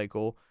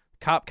motorcycle.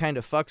 Cop kind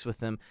of fucks with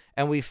him,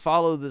 and we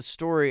follow the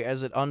story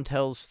as it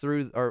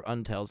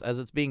as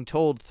it's being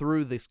told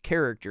through this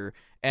character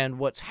and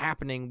what's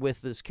happening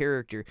with this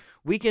character.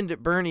 Weekend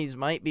at Bernie's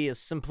might be a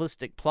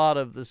simplistic plot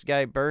of this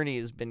guy Bernie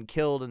has been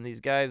killed and these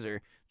guys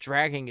are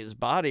dragging his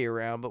body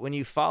around, but when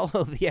you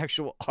follow the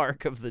actual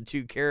arc of the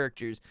two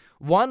characters,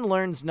 one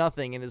learns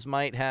nothing and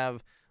might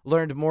have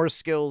learned more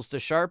skills to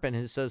sharpen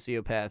his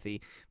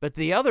sociopathy, but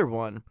the other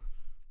one,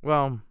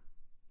 well,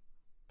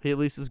 he at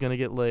least is going to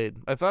get laid.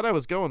 I thought I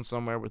was going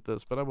somewhere with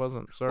this, but I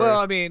wasn't. Sorry. Well,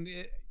 I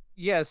mean,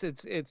 yes,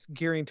 it's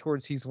gearing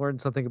towards he's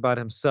learned something about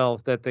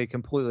himself that they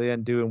completely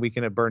undo in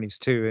Weekend at Bernie's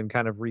 2 and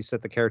kind of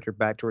reset the character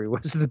back to where he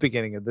was at the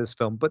beginning of this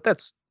film. But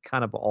that's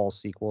kind of all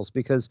sequels,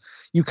 because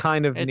you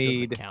kind of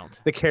need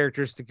the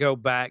characters to go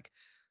back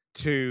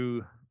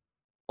to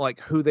like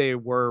who they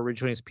were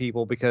originally as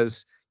people,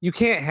 because you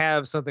can't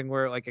have something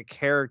where like a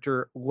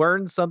character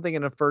learns something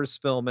in a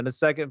first film and a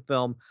second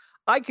film.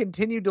 I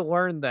continue to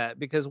learn that,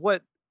 because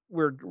what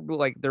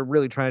they're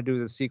really trying to do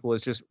with the sequel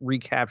is just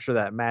recapture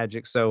that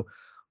magic. So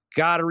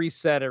gotta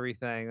reset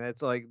everything.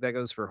 That's like, that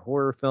goes for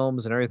horror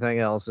films and everything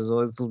else, is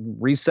let's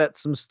reset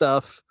some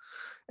stuff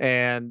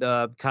and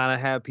kind of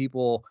have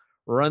people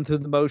run through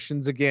the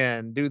motions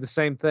again, do the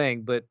same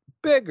thing, but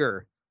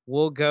bigger.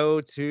 We'll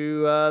go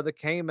to the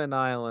Cayman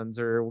Islands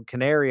or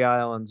Canary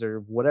Islands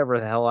or whatever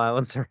the hell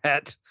islands are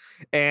at,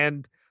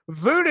 and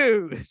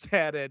voodoo is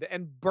added,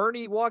 and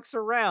Bernie walks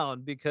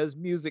around because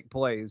music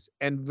plays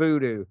and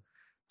voodoo.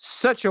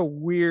 Such a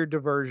weird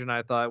diversion,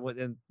 I thought,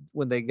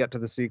 when they get to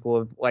the sequel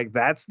of like,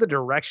 that's the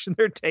direction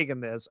they're taking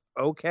this.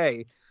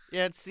 Okay.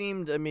 Yeah, it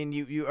seemed. I mean,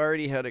 you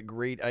already had a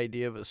great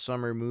idea of a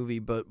summer movie,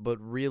 but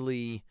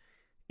really,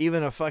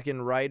 even a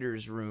fucking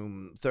writer's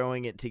room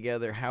throwing it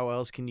together. How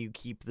else can you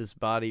keep this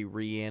body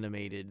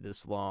reanimated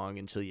this long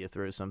until you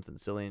throw something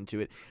silly into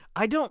it?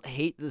 I don't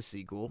hate the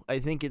sequel. I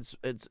think it's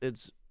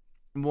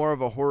more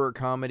of a horror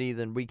comedy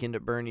than Weekend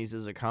at Bernie's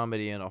is a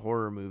comedy and a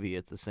horror movie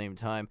at the same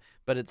time.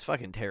 But it's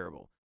fucking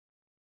terrible.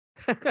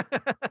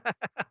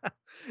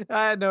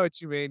 I know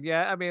what you mean.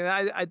 Yeah, I mean,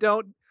 I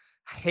don't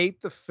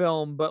hate the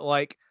film, but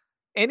like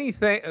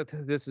anything,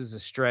 this is a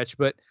stretch,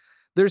 but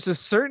there's a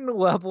certain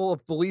level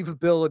of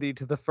believability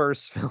to the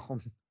first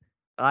film.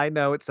 I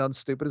know it sounds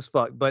stupid as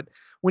fuck, but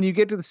when you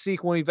get to the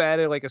sequel, we've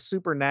added like a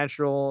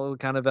supernatural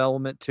kind of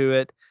element to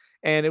it.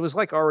 And it was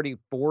like already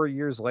 4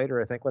 years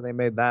later, I think, when they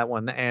made that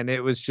one. And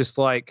it was just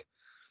like,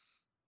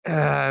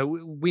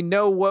 we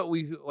know what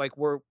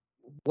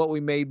what we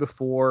made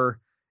before,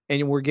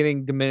 and we're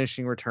getting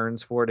diminishing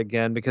returns for it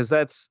again, because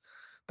that's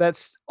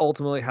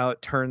ultimately how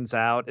it turns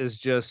out, is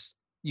just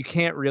you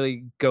can't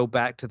really go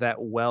back to that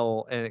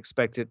well and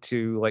expect it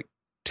to like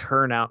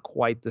turn out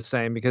quite the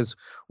same, because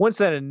once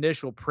that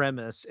initial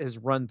premise is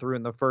run through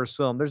in the first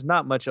film, there's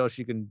not much else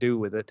you can do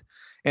with it.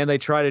 And they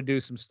try to do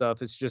some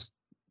stuff, it's just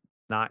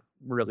not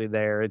really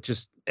there.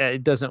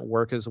 It doesn't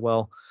work as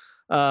well.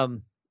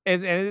 And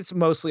it's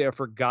mostly a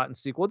forgotten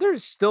sequel.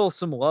 There's still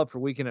some love for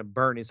Weekend at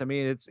Bernie's. I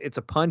mean, it's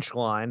a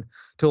punchline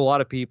to a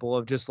lot of people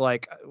of just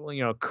like,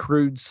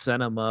 crude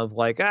cinema of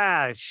like,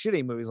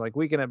 shitty movies like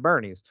Weekend at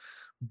Bernie's.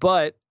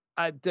 But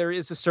there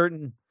is a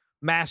certain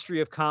mastery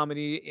of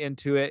comedy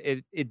into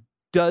it. It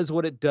does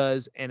what it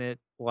does, and it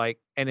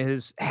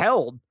has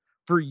held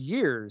for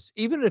years.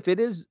 Even if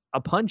it is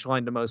a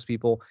punchline to most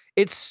people,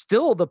 it's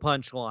still the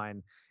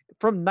punchline.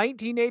 From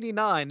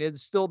 1989,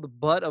 it's still the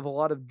butt of a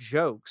lot of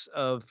jokes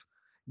of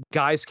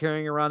guys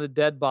carrying around a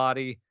dead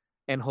body,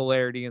 and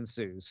hilarity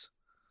ensues.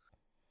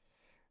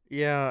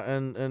 Yeah,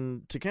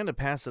 and to kind of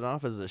pass it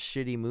off as a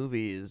shitty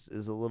movie is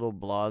a little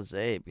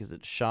blasé, because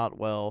it's shot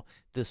well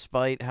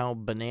despite how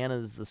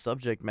bananas the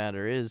subject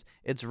matter is.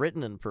 It's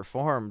written and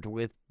performed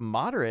with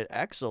moderate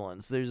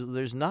excellence.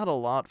 There's not a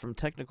lot from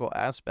technical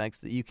aspects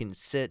that you can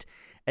sit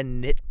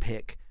and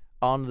nitpick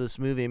on this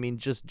movie. I mean,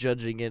 just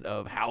judging it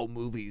of how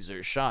movies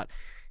are shot,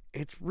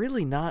 it's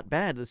really not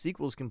bad. The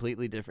sequel's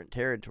completely different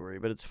territory,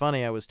 but it's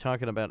funny. I was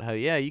talking about how,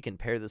 yeah, you can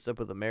pair this up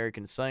with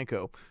American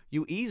Psycho.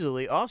 You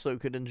easily also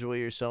could enjoy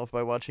yourself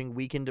by watching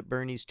Weekend at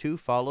Bernie's 2,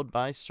 followed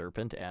by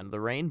Serpent and the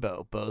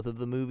Rainbow. Both of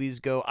the movies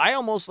go. I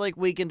almost like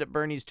Weekend at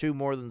Bernie's 2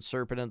 more than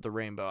Serpent and the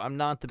Rainbow. I'm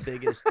not the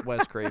biggest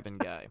Wes Craven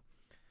guy.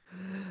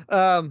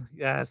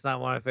 Yeah, it's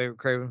not one of my favorite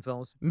Craven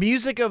films.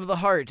 Music of the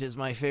Heart is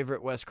my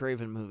favorite Wes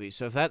Craven movie,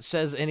 so if that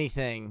says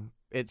anything,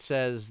 it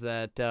says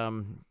that,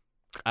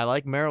 I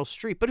like Meryl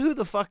Streep, but who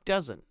the fuck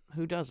doesn't?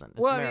 Who doesn't? It's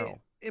Well, Meryl.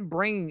 in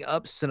bringing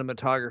up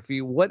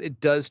cinematography, what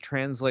it does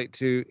translate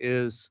to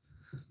is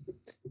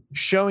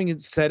showing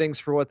its settings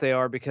for what they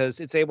are, because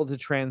it's able to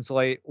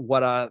translate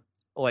what a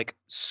like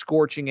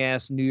scorching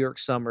ass New York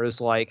summer is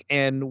like.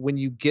 And when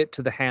you get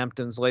to the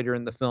Hamptons later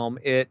in the film,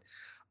 it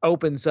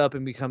opens up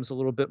and becomes a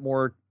little bit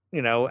more,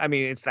 I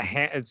mean,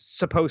 it's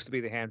supposed to be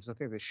the Hamptons. I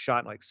think they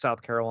shot in like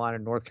South Carolina,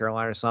 North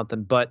Carolina or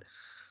something, but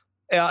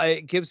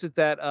it gives it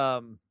that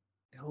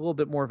a little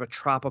bit more of a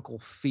tropical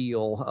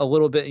feel, a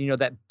little bit,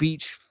 that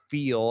beach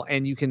feel.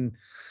 And you can,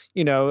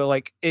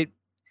 like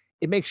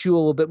it makes you a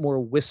little bit more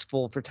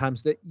wistful for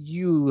times that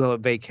you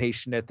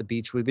vacation at the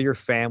beach with your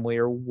family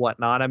or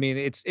whatnot. I mean,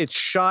 it's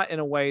shot in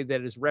a way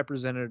that is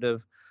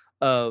representative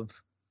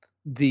of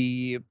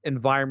the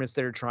environments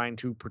that are trying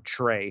to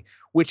portray,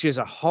 which is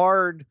a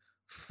hard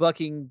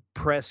fucking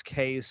press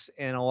case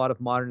in a lot of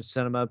modern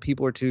cinema.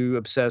 People are too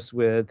obsessed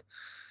with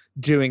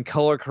doing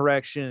color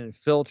correction and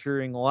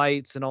filtering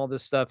lights and all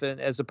this stuff,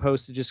 and as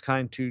opposed to just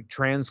kind to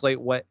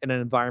translate what an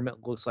environment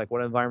looks like,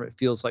 what an environment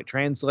feels like,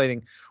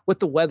 translating what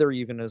the weather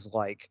even is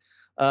like.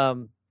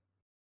 um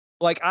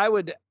like I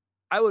would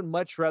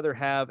much rather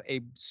have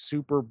a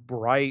super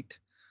bright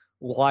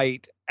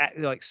light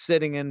like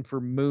sitting in for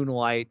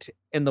moonlight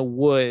in the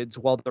woods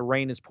while the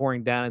rain is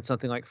pouring down in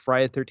something like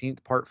Friday the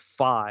 13th Part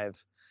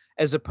 5,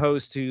 as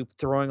opposed to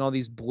throwing all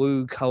these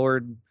blue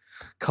colored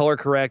color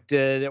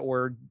corrected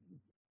or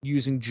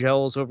using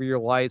gels over your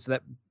lights,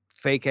 that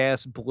fake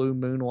ass blue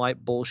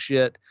moonlight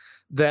bullshit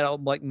that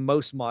like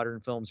most modern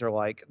films are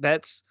like.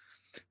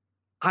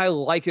 I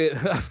like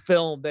a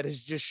film that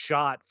is just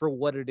shot for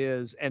what it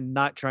is and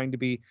not trying to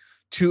be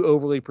too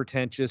overly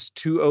pretentious,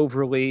 too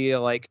overly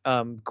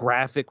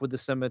graphic with the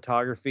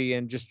cinematography,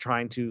 and just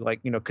trying to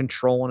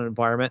control an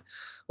environment.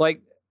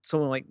 Like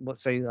someone like,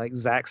 let's say, like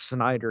Zack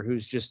Snyder,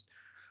 who's just,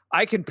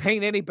 I can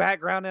paint any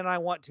background and I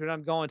want to, and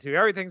I'm going to.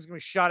 Everything's gonna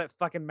be shot at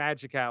fucking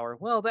magic hour.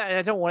 Well,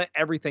 I don't want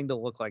everything to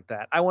look like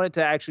that. I want it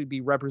to actually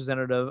be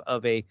representative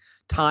of a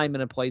time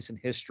and a place in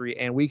history.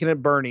 And Weekend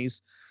at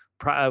Bernie's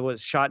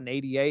was shot in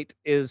 '88,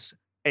 is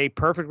a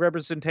perfect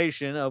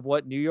representation of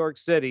what New York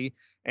City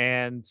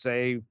and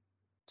say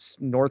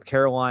North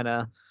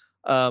Carolina,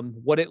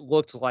 what it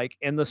looked like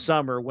in the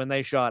summer when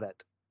they shot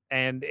it.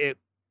 And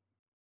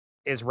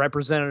is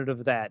representative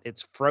of that.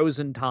 It's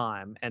frozen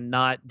time and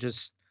not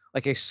just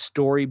like a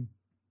story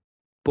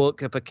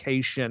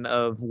bookification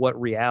of what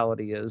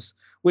reality is,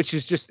 which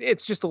is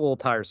it's just a little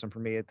tiresome for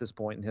me at this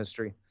point in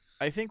history.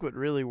 I think what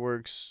really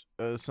works,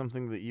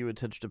 something that you had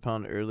touched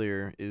upon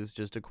earlier, is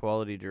just a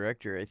quality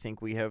director. I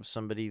think we have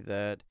somebody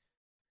that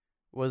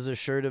was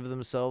assured of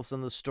themselves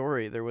in the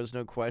story. There was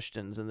no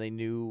questions, and they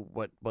knew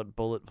what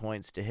bullet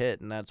points to hit,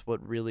 and that's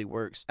what really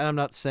works. And I'm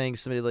not saying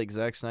somebody like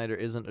Zack Snyder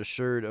isn't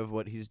assured of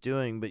what he's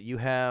doing, but you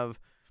have,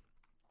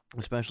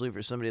 especially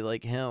for somebody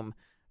like him,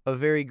 a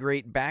very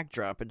great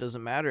backdrop. It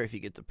doesn't matter if you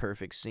get the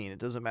perfect scene. It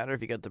doesn't matter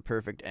if you got the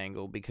perfect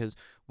angle, because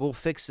we'll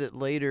fix it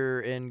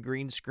later in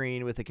green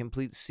screen with a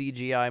complete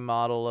CGI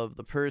model of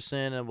the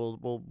person, and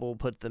we'll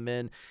put them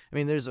in. I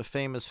mean, there's a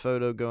famous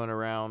photo going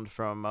around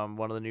from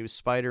one of the new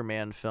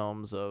Spider-Man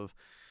films of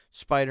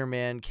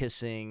Spider-Man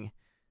kissing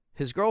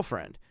his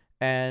girlfriend.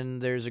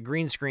 And there's a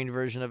green screen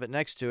version of it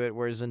next to it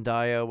where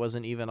Zendaya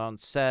wasn't even on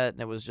set,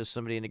 and it was just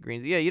somebody in a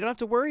green... Yeah, you don't have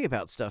to worry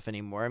about stuff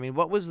anymore. I mean,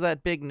 what was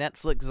that big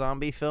Netflix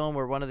zombie film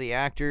where one of the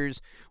actors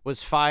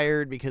was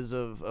fired because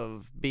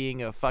of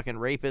being a fucking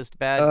rapist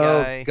bad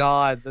guy? Oh,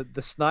 God.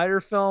 The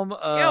Snyder film?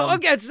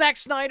 Okay, it's Zack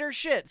Snyder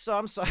shit, so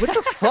I'm sorry. What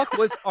the fuck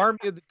was Army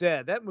of the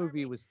Dead? That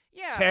movie was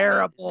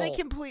terrible. I mean, they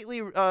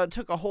completely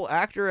took a whole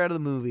actor out of the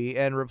movie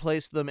and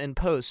replaced them in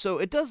post, so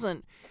it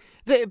doesn't...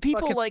 people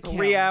fucking like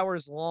 3 him,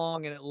 hours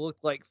long, and it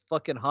looked like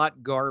fucking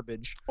hot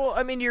garbage. Well,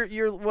 I mean,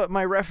 you're what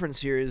my reference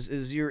here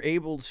is you're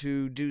able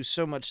to do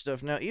so much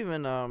stuff now.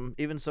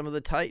 Even some of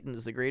the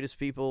Titans, the greatest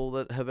people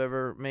that have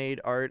ever made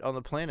art on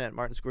the planet,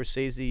 Martin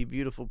Scorsese,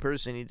 beautiful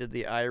person. He did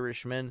The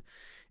Irishman.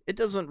 It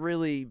doesn't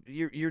really.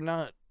 You're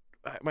not.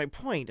 My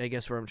point, I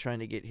guess, where I'm trying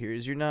to get here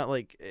is you're not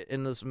like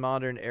in this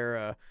modern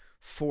era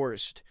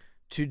forced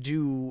to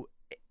do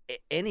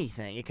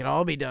anything. It can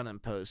all be done in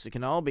post. It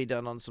can all be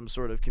done on some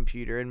sort of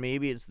computer, and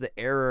maybe it's the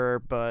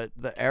era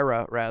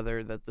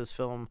rather that this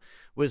film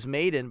was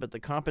made in, but the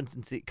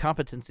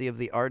competency of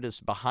the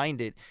artist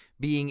behind it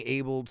being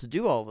able to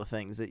do all the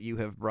things that you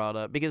have brought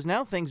up, because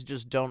now things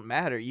just don't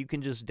matter. You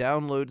can just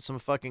download some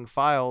fucking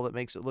file that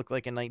makes it look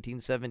like a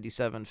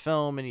 1977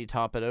 film, and you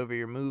top it over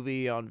your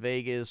movie on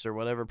Vegas or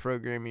whatever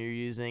program you're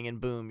using, and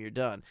boom, you're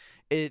done.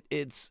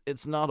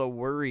 It's not a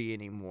worry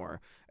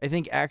anymore. I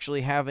think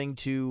actually having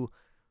to,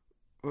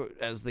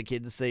 as the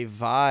kids say,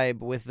 vibe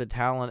with the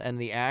talent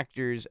and the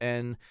actors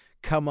and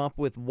come up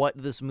with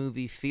what this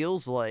movie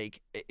feels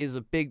like is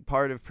a big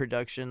part of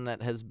production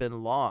that has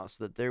been lost,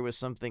 that there was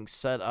something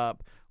set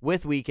up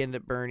with Weekend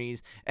at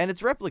Bernie's, and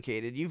it's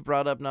replicated. You've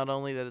brought up not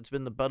only that it's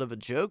been the butt of a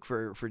joke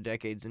for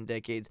decades and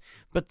decades,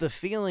 but the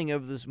feeling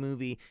of this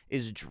movie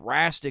is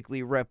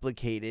drastically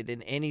replicated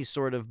in any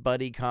sort of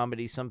buddy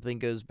comedy, something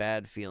goes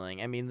bad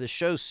feeling. I mean, the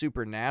show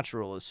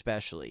Supernatural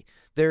especially.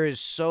 There is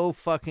so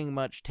fucking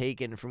much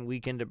taken from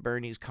Weekend at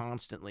Bernie's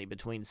constantly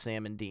between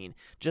Sam and Dean.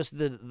 Just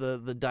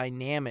the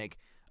dynamic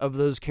of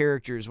those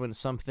characters when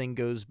something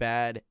goes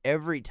bad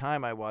every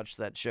time I watch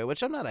that show,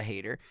 which I'm not a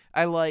hater.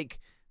 I like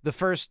the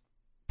first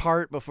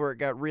part before it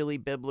got really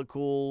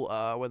biblical,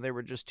 when they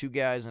were just two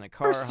guys in a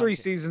car. First 3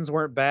 seasons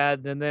weren't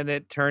bad, and then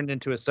it turned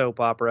into a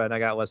soap opera, and I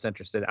got less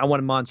interested. I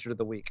wanted Monster of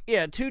the Week.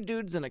 Yeah, two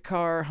dudes in a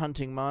car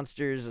hunting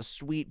monsters, a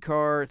sweet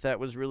car. That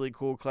was really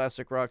cool,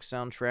 classic rock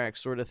soundtrack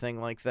sort of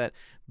thing like that.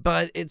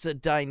 But it's a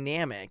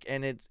dynamic,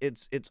 and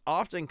it's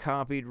often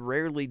copied,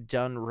 rarely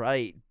done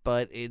right,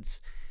 but it's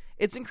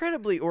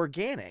incredibly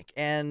organic.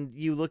 And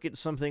you look at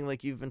something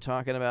like you've been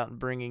talking about and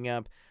bringing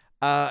up,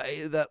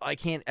 that I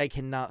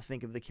cannot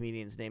think of the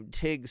comedian's name.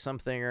 Tig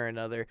something or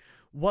another.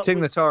 Tig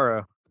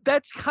Notaro.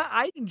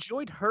 I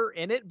enjoyed her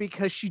in it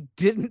because she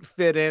didn't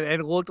fit in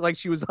and looked like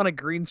she was on a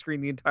green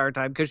screen the entire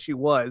time, because she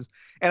was.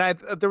 And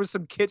there was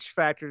some kitsch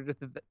factor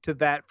to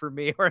that for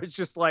me, where it's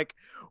just like,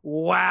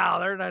 wow,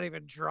 they're not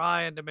even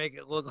trying to make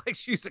it look like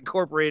she's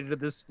incorporated into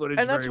this footage.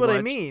 And that's what much.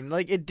 I mean.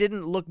 Like, it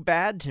didn't look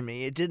bad to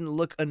me. It didn't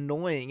look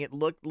annoying. It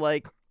looked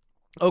like,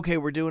 okay,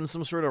 we're doing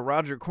some sort of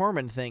Roger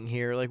Corman thing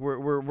here. Like,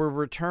 we're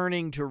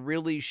returning to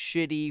really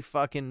shitty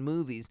fucking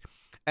movies.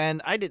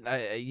 And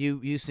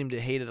you seem to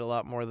hate it a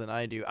lot more than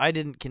I do. I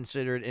didn't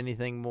consider it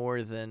anything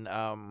more than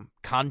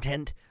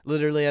content.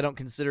 Literally, I don't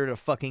consider it a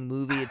fucking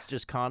movie. It's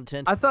just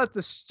content. I thought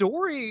the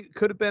story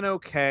could have been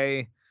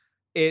okay.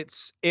 It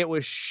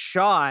was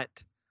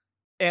shot,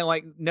 and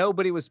like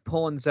nobody was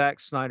pulling Zack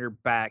Snyder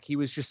back. He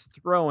was just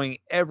throwing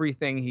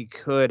everything he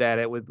could at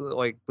it with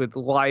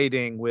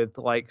lighting, with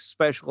like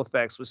special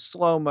effects, with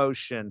slow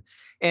motion.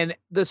 And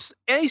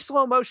any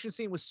slow motion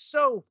scene was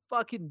so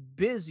fucking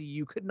busy,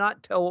 you could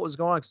not tell what was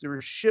going on because there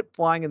was shit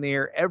flying in the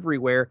air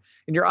everywhere,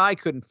 and your eye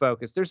couldn't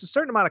focus. There's a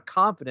certain amount of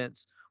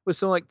confidence with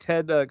someone like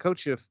Ted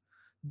Kotcheff,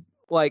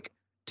 like,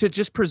 to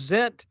just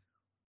present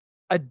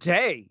a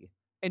day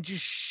and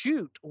just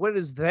shoot what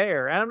is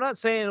there. And I'm not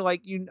saying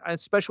like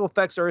special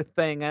effects are a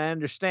thing. I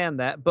understand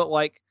that, but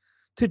like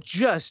to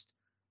just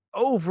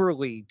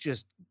overly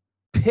just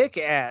pick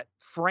at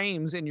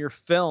frames in your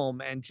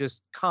film and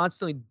just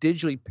constantly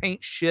digitally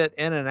paint shit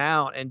in and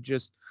out and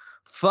just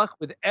fuck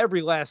with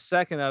every last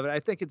second of it. I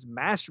think it's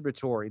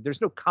masturbatory.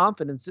 There's no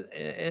confidence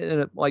in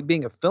it, like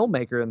being a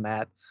filmmaker in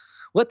that.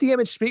 Let the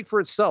image speak for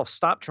itself.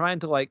 Stop trying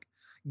to like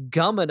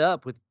gum it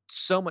up with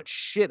so much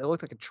shit. It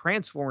looked like a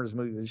Transformers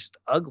movie. It was just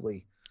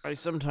ugly. I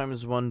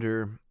sometimes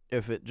wonder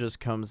if it just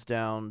comes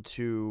down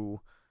to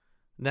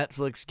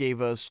Netflix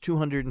gave us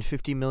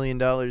 $250 million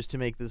to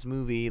make this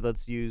movie.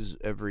 Let's use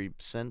every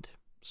cent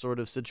sort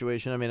of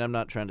situation. I mean, I'm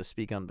not trying to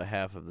speak on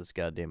behalf of this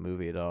goddamn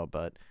movie at all,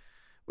 but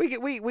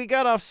we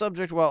got off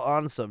subject while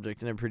on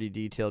subject in a pretty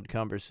detailed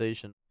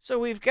conversation. So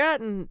we've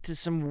gotten to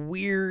some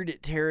weird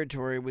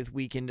territory with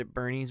Weekend at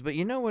Bernie's, but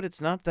you know what?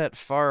 It's not that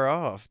far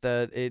off.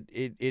 That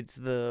it's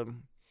the,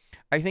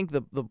 I think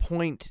the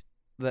point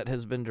that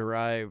has been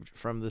derived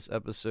from this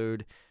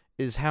episode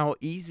is how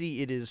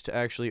easy it is to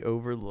actually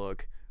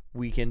overlook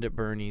Weekend at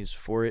Bernie's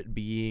for it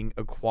being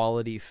a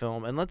quality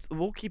film. And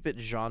we'll keep it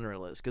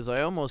genreless, because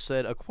I almost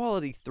said a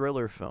quality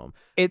thriller film.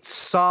 It's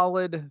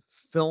solid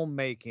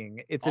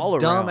filmmaking. It's all a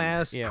around,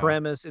 dumbass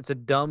premise. It's a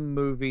dumb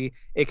movie.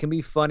 It can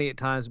be funny at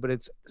times, but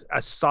it's a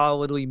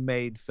solidly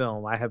made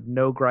film. I have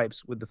no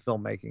gripes with the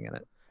filmmaking in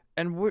it.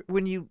 And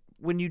when you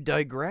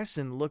digress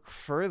and look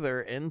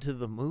further into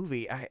the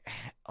movie,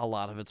 a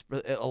lot of it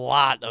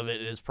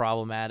is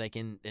problematic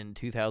in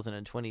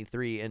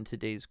 2023 and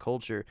today's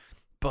culture.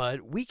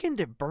 But Weekend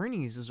at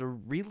Bernie's is a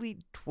really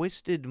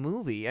twisted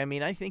movie. I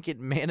mean, I think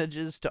it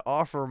manages to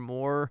offer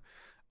more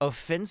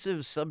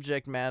offensive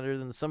subject matter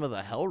than some of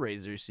the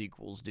Hellraiser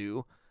sequels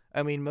do.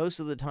 I mean, most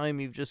of the time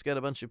you've just got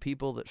a bunch of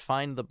people that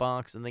find the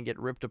box and then get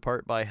ripped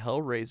apart by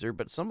Hellraiser,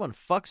 but someone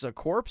fucks a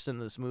corpse in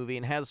this movie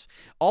and has,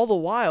 all the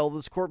while,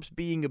 this corpse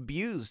being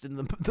abused in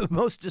the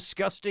most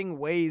disgusting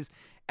ways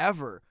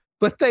ever.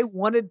 But they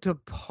wanted to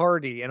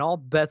party, and all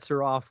bets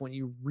are off when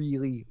you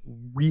really,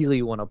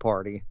 really want to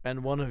party.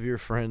 And one of your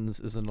friends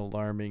is an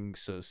alarming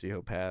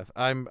sociopath.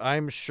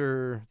 I'm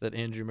sure that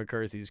Andrew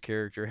McCarthy's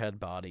character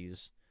had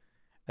bodies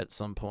at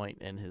some point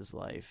in his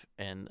life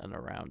and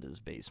around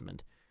his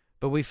basement.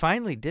 But we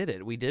finally did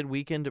it. We did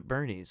Weekend at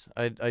Bernie's.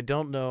 I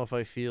don't know if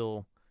I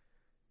feel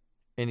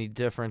any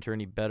different or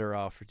any better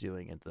off for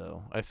doing it,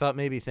 though. I thought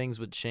maybe things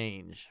would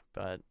change,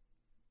 but...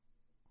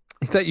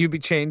 I thought you'd be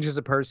changed as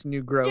a person.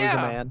 You grow as a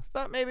man. I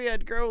thought maybe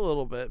I'd grow a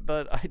little bit,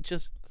 but I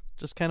just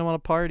kind of want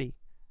to party.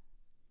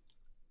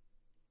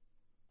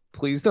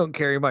 Please don't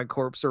carry my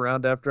corpse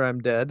around after I'm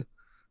dead.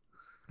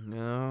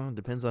 No,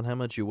 depends on how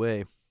much you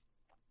weigh.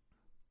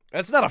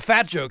 That's not a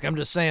fat joke. I'm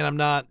just saying I'm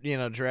not,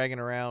 dragging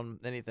around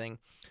anything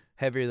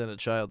heavier than a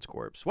child's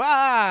corpse.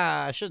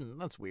 Wow, I shouldn't.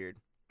 That's weird.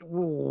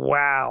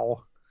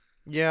 Wow.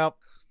 Yep.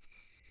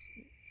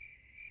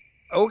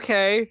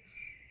 Okay.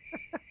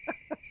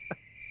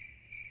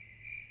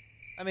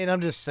 I mean,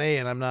 I'm just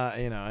saying I'm not,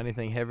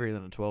 anything heavier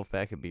than a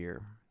 12-pack of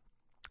beer.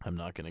 I'm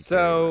not going to carry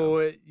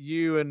So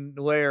you and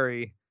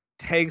Larry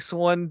takes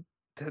one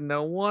to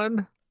no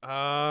one?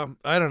 I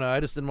don't know. I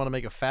just didn't want to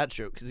make a fat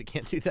joke because you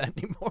can't do that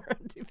anymore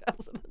in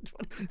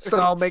 2020. So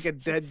I'll make a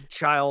dead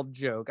child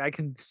joke. I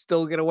can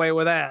still get away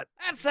with that.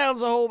 That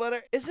sounds a whole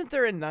better. Isn't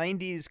there a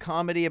 90s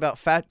comedy about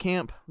fat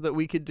camp that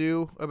we could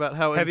do about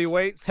how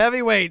Heavyweights?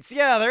 Heavyweights.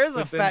 Yeah, there is a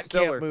With Ben fat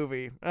Stiller. camp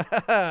movie.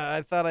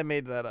 I thought I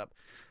made that up.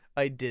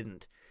 I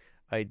didn't.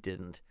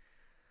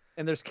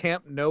 And there's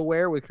Camp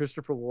Nowhere with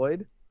Christopher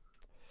Lloyd.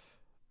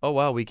 Oh,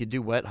 wow. We could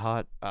do Wet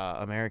Hot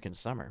American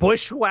Summer.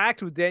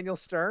 Bushwhacked with Daniel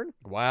Stern.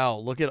 Wow.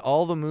 Look at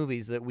all the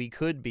movies that we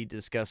could be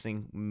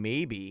discussing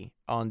maybe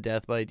on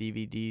Death by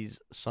DVD's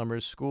Summer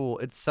School.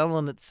 It's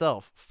selling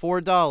itself.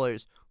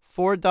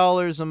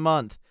 $4 a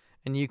month.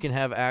 And you can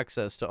have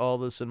access to all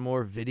this and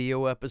more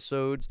video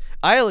episodes.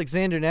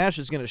 Alexander Nash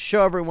is going to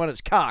show everyone his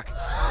cock.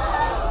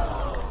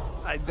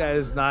 That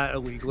is not a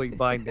legally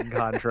binding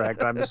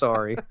contract. I'm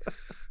sorry.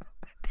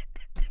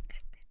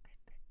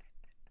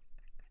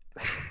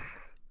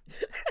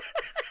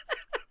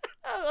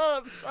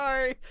 Oh, I'm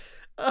sorry.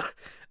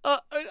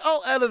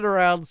 I'll edit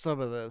around some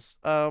of this.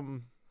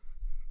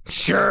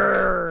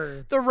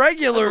 Sure. The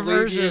regular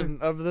version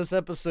of this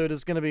episode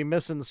is going to be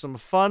missing some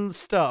fun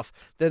stuff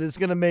that is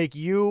going to make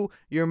you,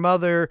 your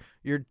mother,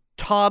 your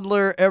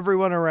toddler,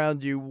 everyone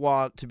around you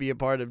want to be a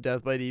part of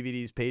Death by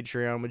DVD's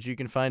Patreon, which you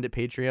can find at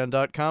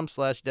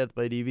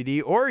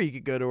patreon.com/deathbydvd, or you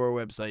could go to our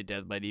website,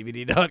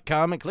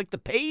 deathbydvd.com, and click the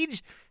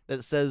page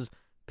that says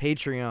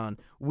Patreon.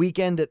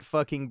 Weekend at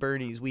fucking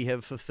Bernie's. We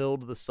have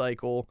fulfilled the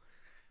cycle.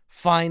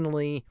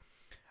 Finally,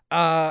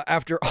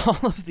 after all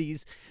of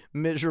these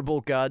miserable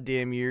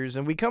goddamn years,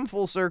 and we come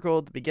full circle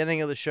at the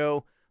beginning of the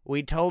show.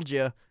 We told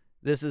you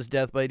this is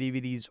Death by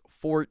DVD's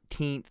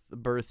 14th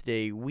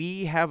birthday.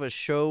 We have a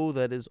show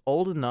that is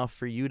old enough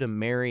for you to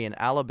marry in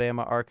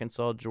Alabama,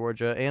 Arkansas,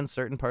 Georgia, and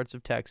certain parts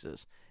of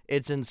Texas.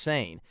 It's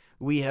insane.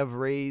 We have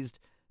raised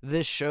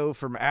this show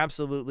from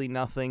absolutely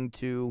nothing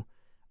to,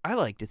 I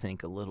like to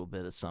think, a little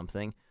bit of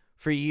something.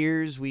 For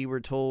years, we were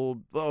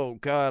told, oh,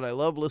 God, I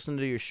love listening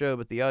to your show,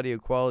 but the audio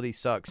quality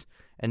sucks.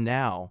 And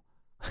now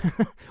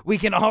we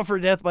can offer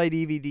Death by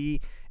DVD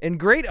in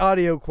great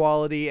audio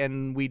quality,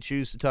 and we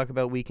choose to talk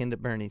about Weekend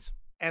at Bernie's.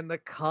 and the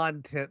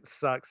content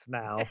sucks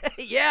now.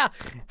 Yeah,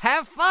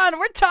 have fun.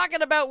 We're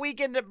talking about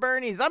Weekend at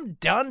Bernie's. I'm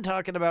done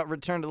talking about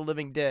Return to the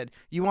Living Dead.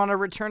 You want a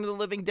Return to the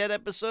Living Dead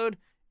episode?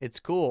 It's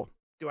cool.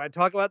 Do I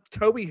talk about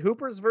Toby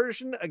Hooper's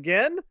version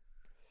again?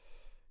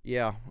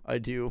 Yeah, I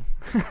do.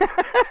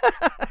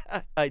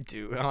 I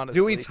do, honestly.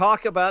 Do we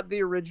talk about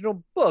the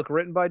original book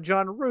written by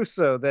John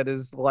Russo that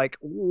is like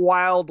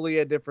wildly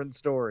a different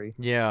story?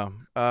 Yeah.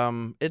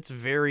 It's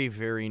very,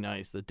 very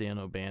nice that Dan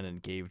O'Bannon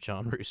gave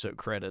John Russo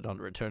credit on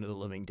Return of the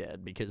Living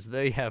Dead because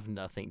they have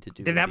nothing to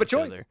do Didn't with have a each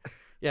choice. other.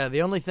 Yeah,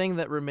 the only thing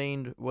that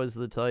remained was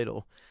the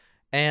title.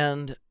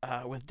 And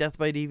with Death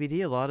by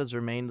DVD, a lot has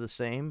remained the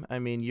same. I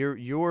mean,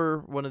 you're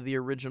one of the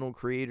original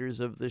creators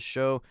of this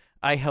show.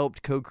 I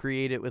helped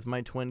co-create it with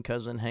my twin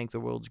cousin, Hank the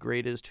World's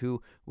Greatest,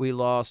 who we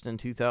lost in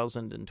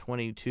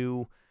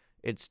 2022.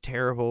 It's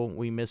terrible.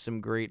 We miss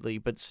him greatly.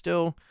 But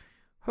still,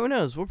 who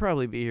knows? We'll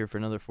probably be here for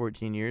another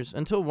 14 years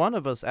until one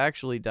of us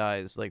actually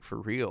dies, like for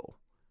real.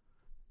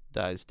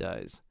 Dies.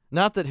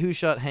 Not that Who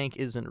Shot Hank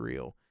isn't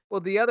real. Well,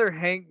 the other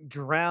Hank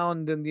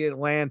drowned in the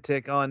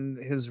Atlantic on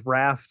his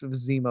raft of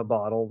Zima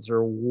bottles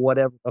or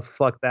whatever the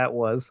fuck that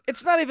was.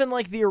 It's not even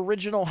like the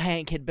original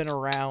Hank had been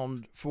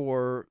around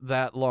for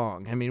that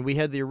long. I mean, we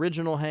had the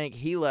original Hank,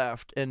 he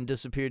left and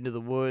disappeared into the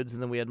woods,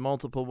 and then we had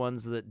multiple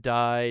ones that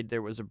died.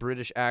 There was a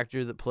British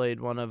actor that played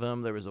one of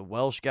them. There was a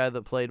Welsh guy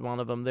that played one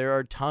of them. There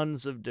are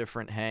tons of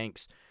different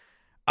Hanks.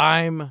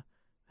 I'm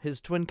his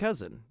twin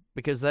cousin.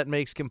 Because that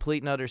makes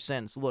complete and utter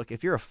sense. Look,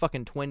 if you're a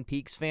fucking Twin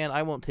Peaks fan,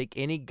 I won't take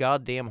any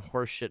goddamn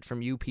horseshit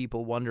from you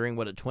people wondering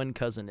what a twin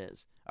cousin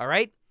is. All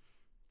right?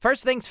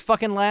 First things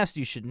fucking last,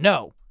 you should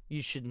know.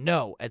 You should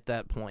know at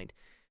that point.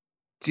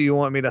 Do you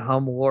want me to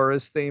hum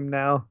Laura's theme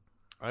now?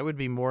 I would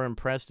be more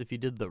impressed if you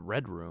did the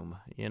Red Room.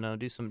 You know,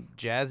 do some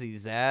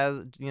jazzy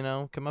zazz, you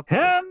know, come up with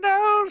And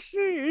I'll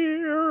see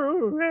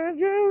you, and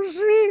you'll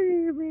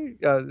see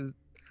me.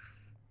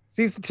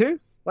 Season 2?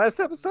 Last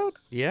episode?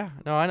 Yeah,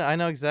 no, I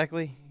know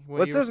exactly what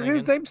What's you were his,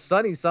 whose thinking. name?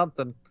 Sonny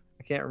something.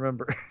 I can't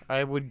remember.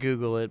 I would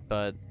Google it,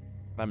 but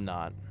I'm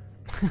not.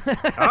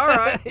 All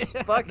right,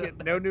 fuck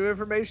it. No new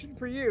information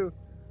for you.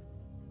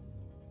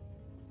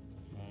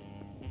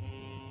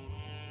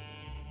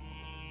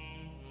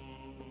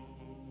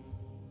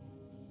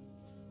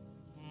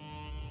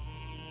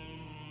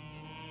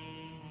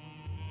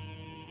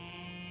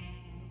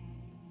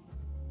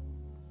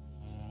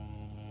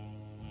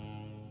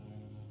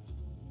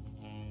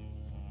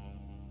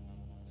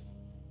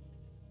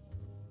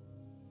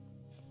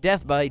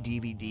 Death by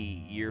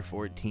DVD Year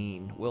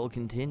 14 will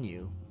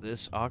continue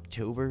this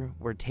October.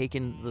 We're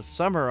taking the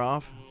summer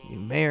off. You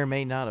may or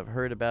may not have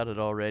heard about it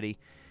already.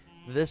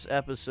 This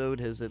episode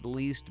has at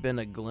least been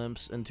a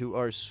glimpse into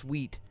our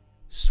sweet,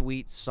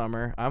 sweet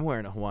summer. I'm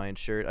wearing a Hawaiian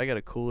shirt. I got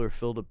a cooler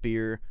filled with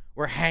beer.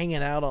 We're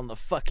hanging out on the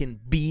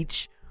fucking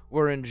beach.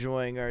 We're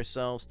enjoying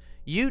ourselves.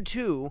 You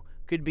too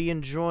could be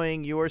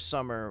enjoying your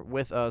summer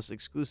with us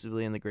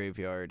exclusively in the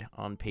graveyard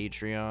on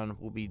Patreon.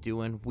 We'll be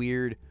doing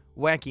weird,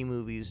 wacky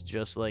movies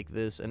just like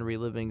this and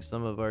reliving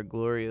some of our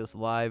glorious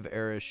live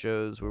era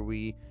shows where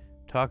we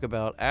talk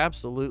about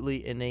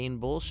absolutely inane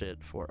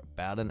bullshit for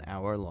about an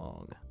hour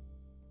long.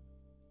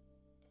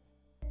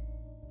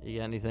 You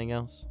got anything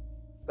else?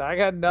 I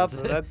got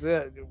nothing. That's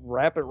it.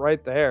 Wrap it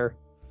right there.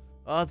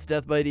 Well, it's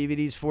Death by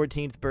DVD's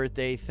 14th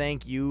birthday.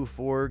 Thank you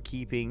for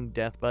keeping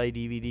Death by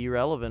DVD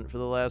relevant for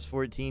the last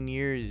 14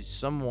 years.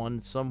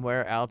 Someone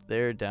somewhere out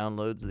there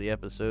downloads the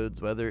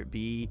episodes, whether it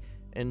be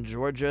in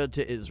Georgia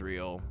to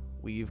Israel.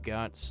 We've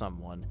got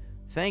someone.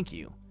 Thank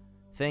you.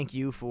 Thank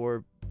you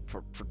for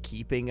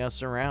keeping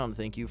us around.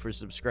 Thank you for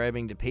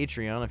subscribing to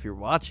Patreon if you're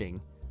watching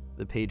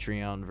the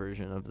Patreon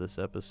version of this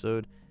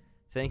episode.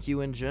 Thank you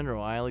in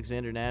general.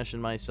 Alexander Nash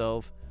and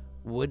myself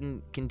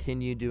wouldn't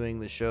continue doing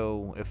the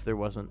show if there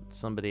wasn't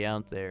somebody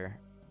out there.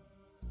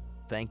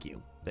 Thank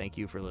you. Thank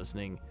you for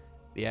listening.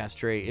 The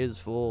ashtray is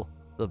full.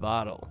 The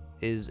bottle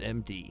is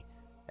empty.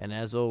 And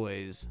as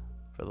always,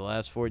 for the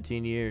last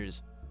 14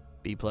 years,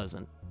 be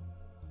pleasant.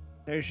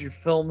 There's your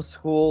film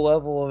school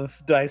level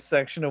of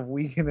dissection of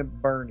Weekend at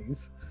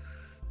Bernie's.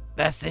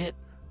 That's it.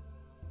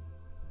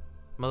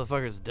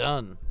 Motherfucker's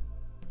done.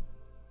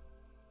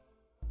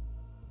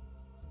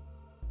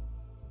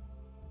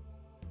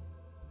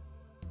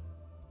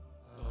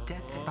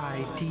 Death by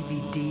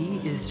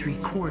DVD is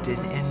recorded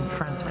in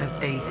front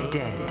of a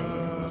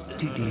dead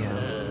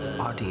studio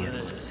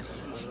audience.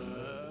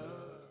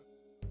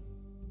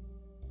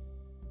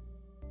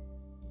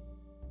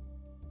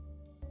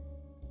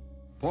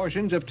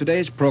 Portions of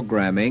today's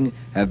programming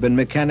have been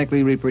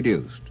mechanically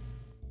reproduced.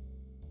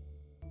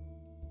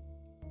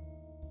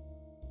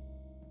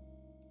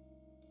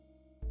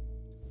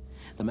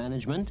 The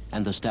management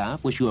and the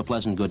staff wish you a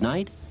pleasant good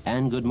night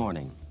and good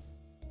morning.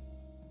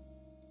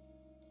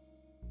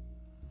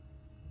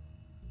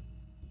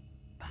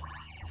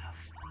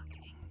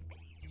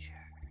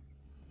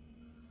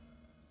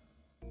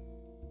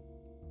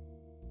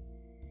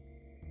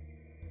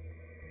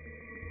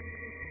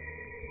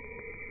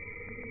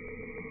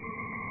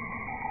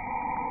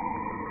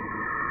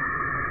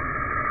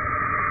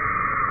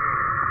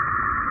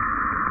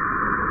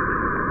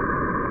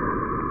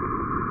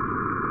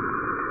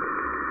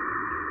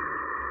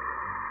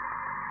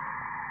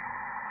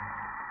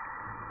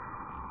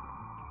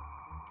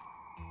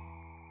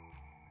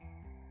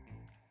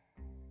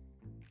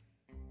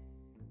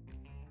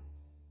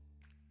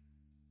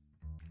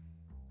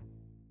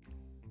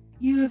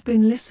 You have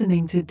been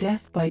listening to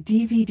Death by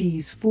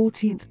DVD's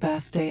 14th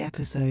birthday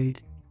episode.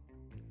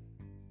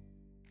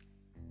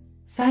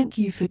 Thank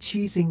you for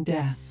choosing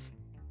death.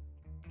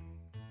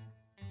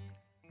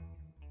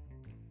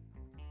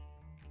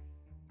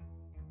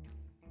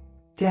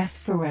 Death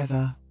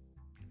forever.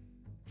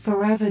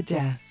 Forever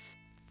death.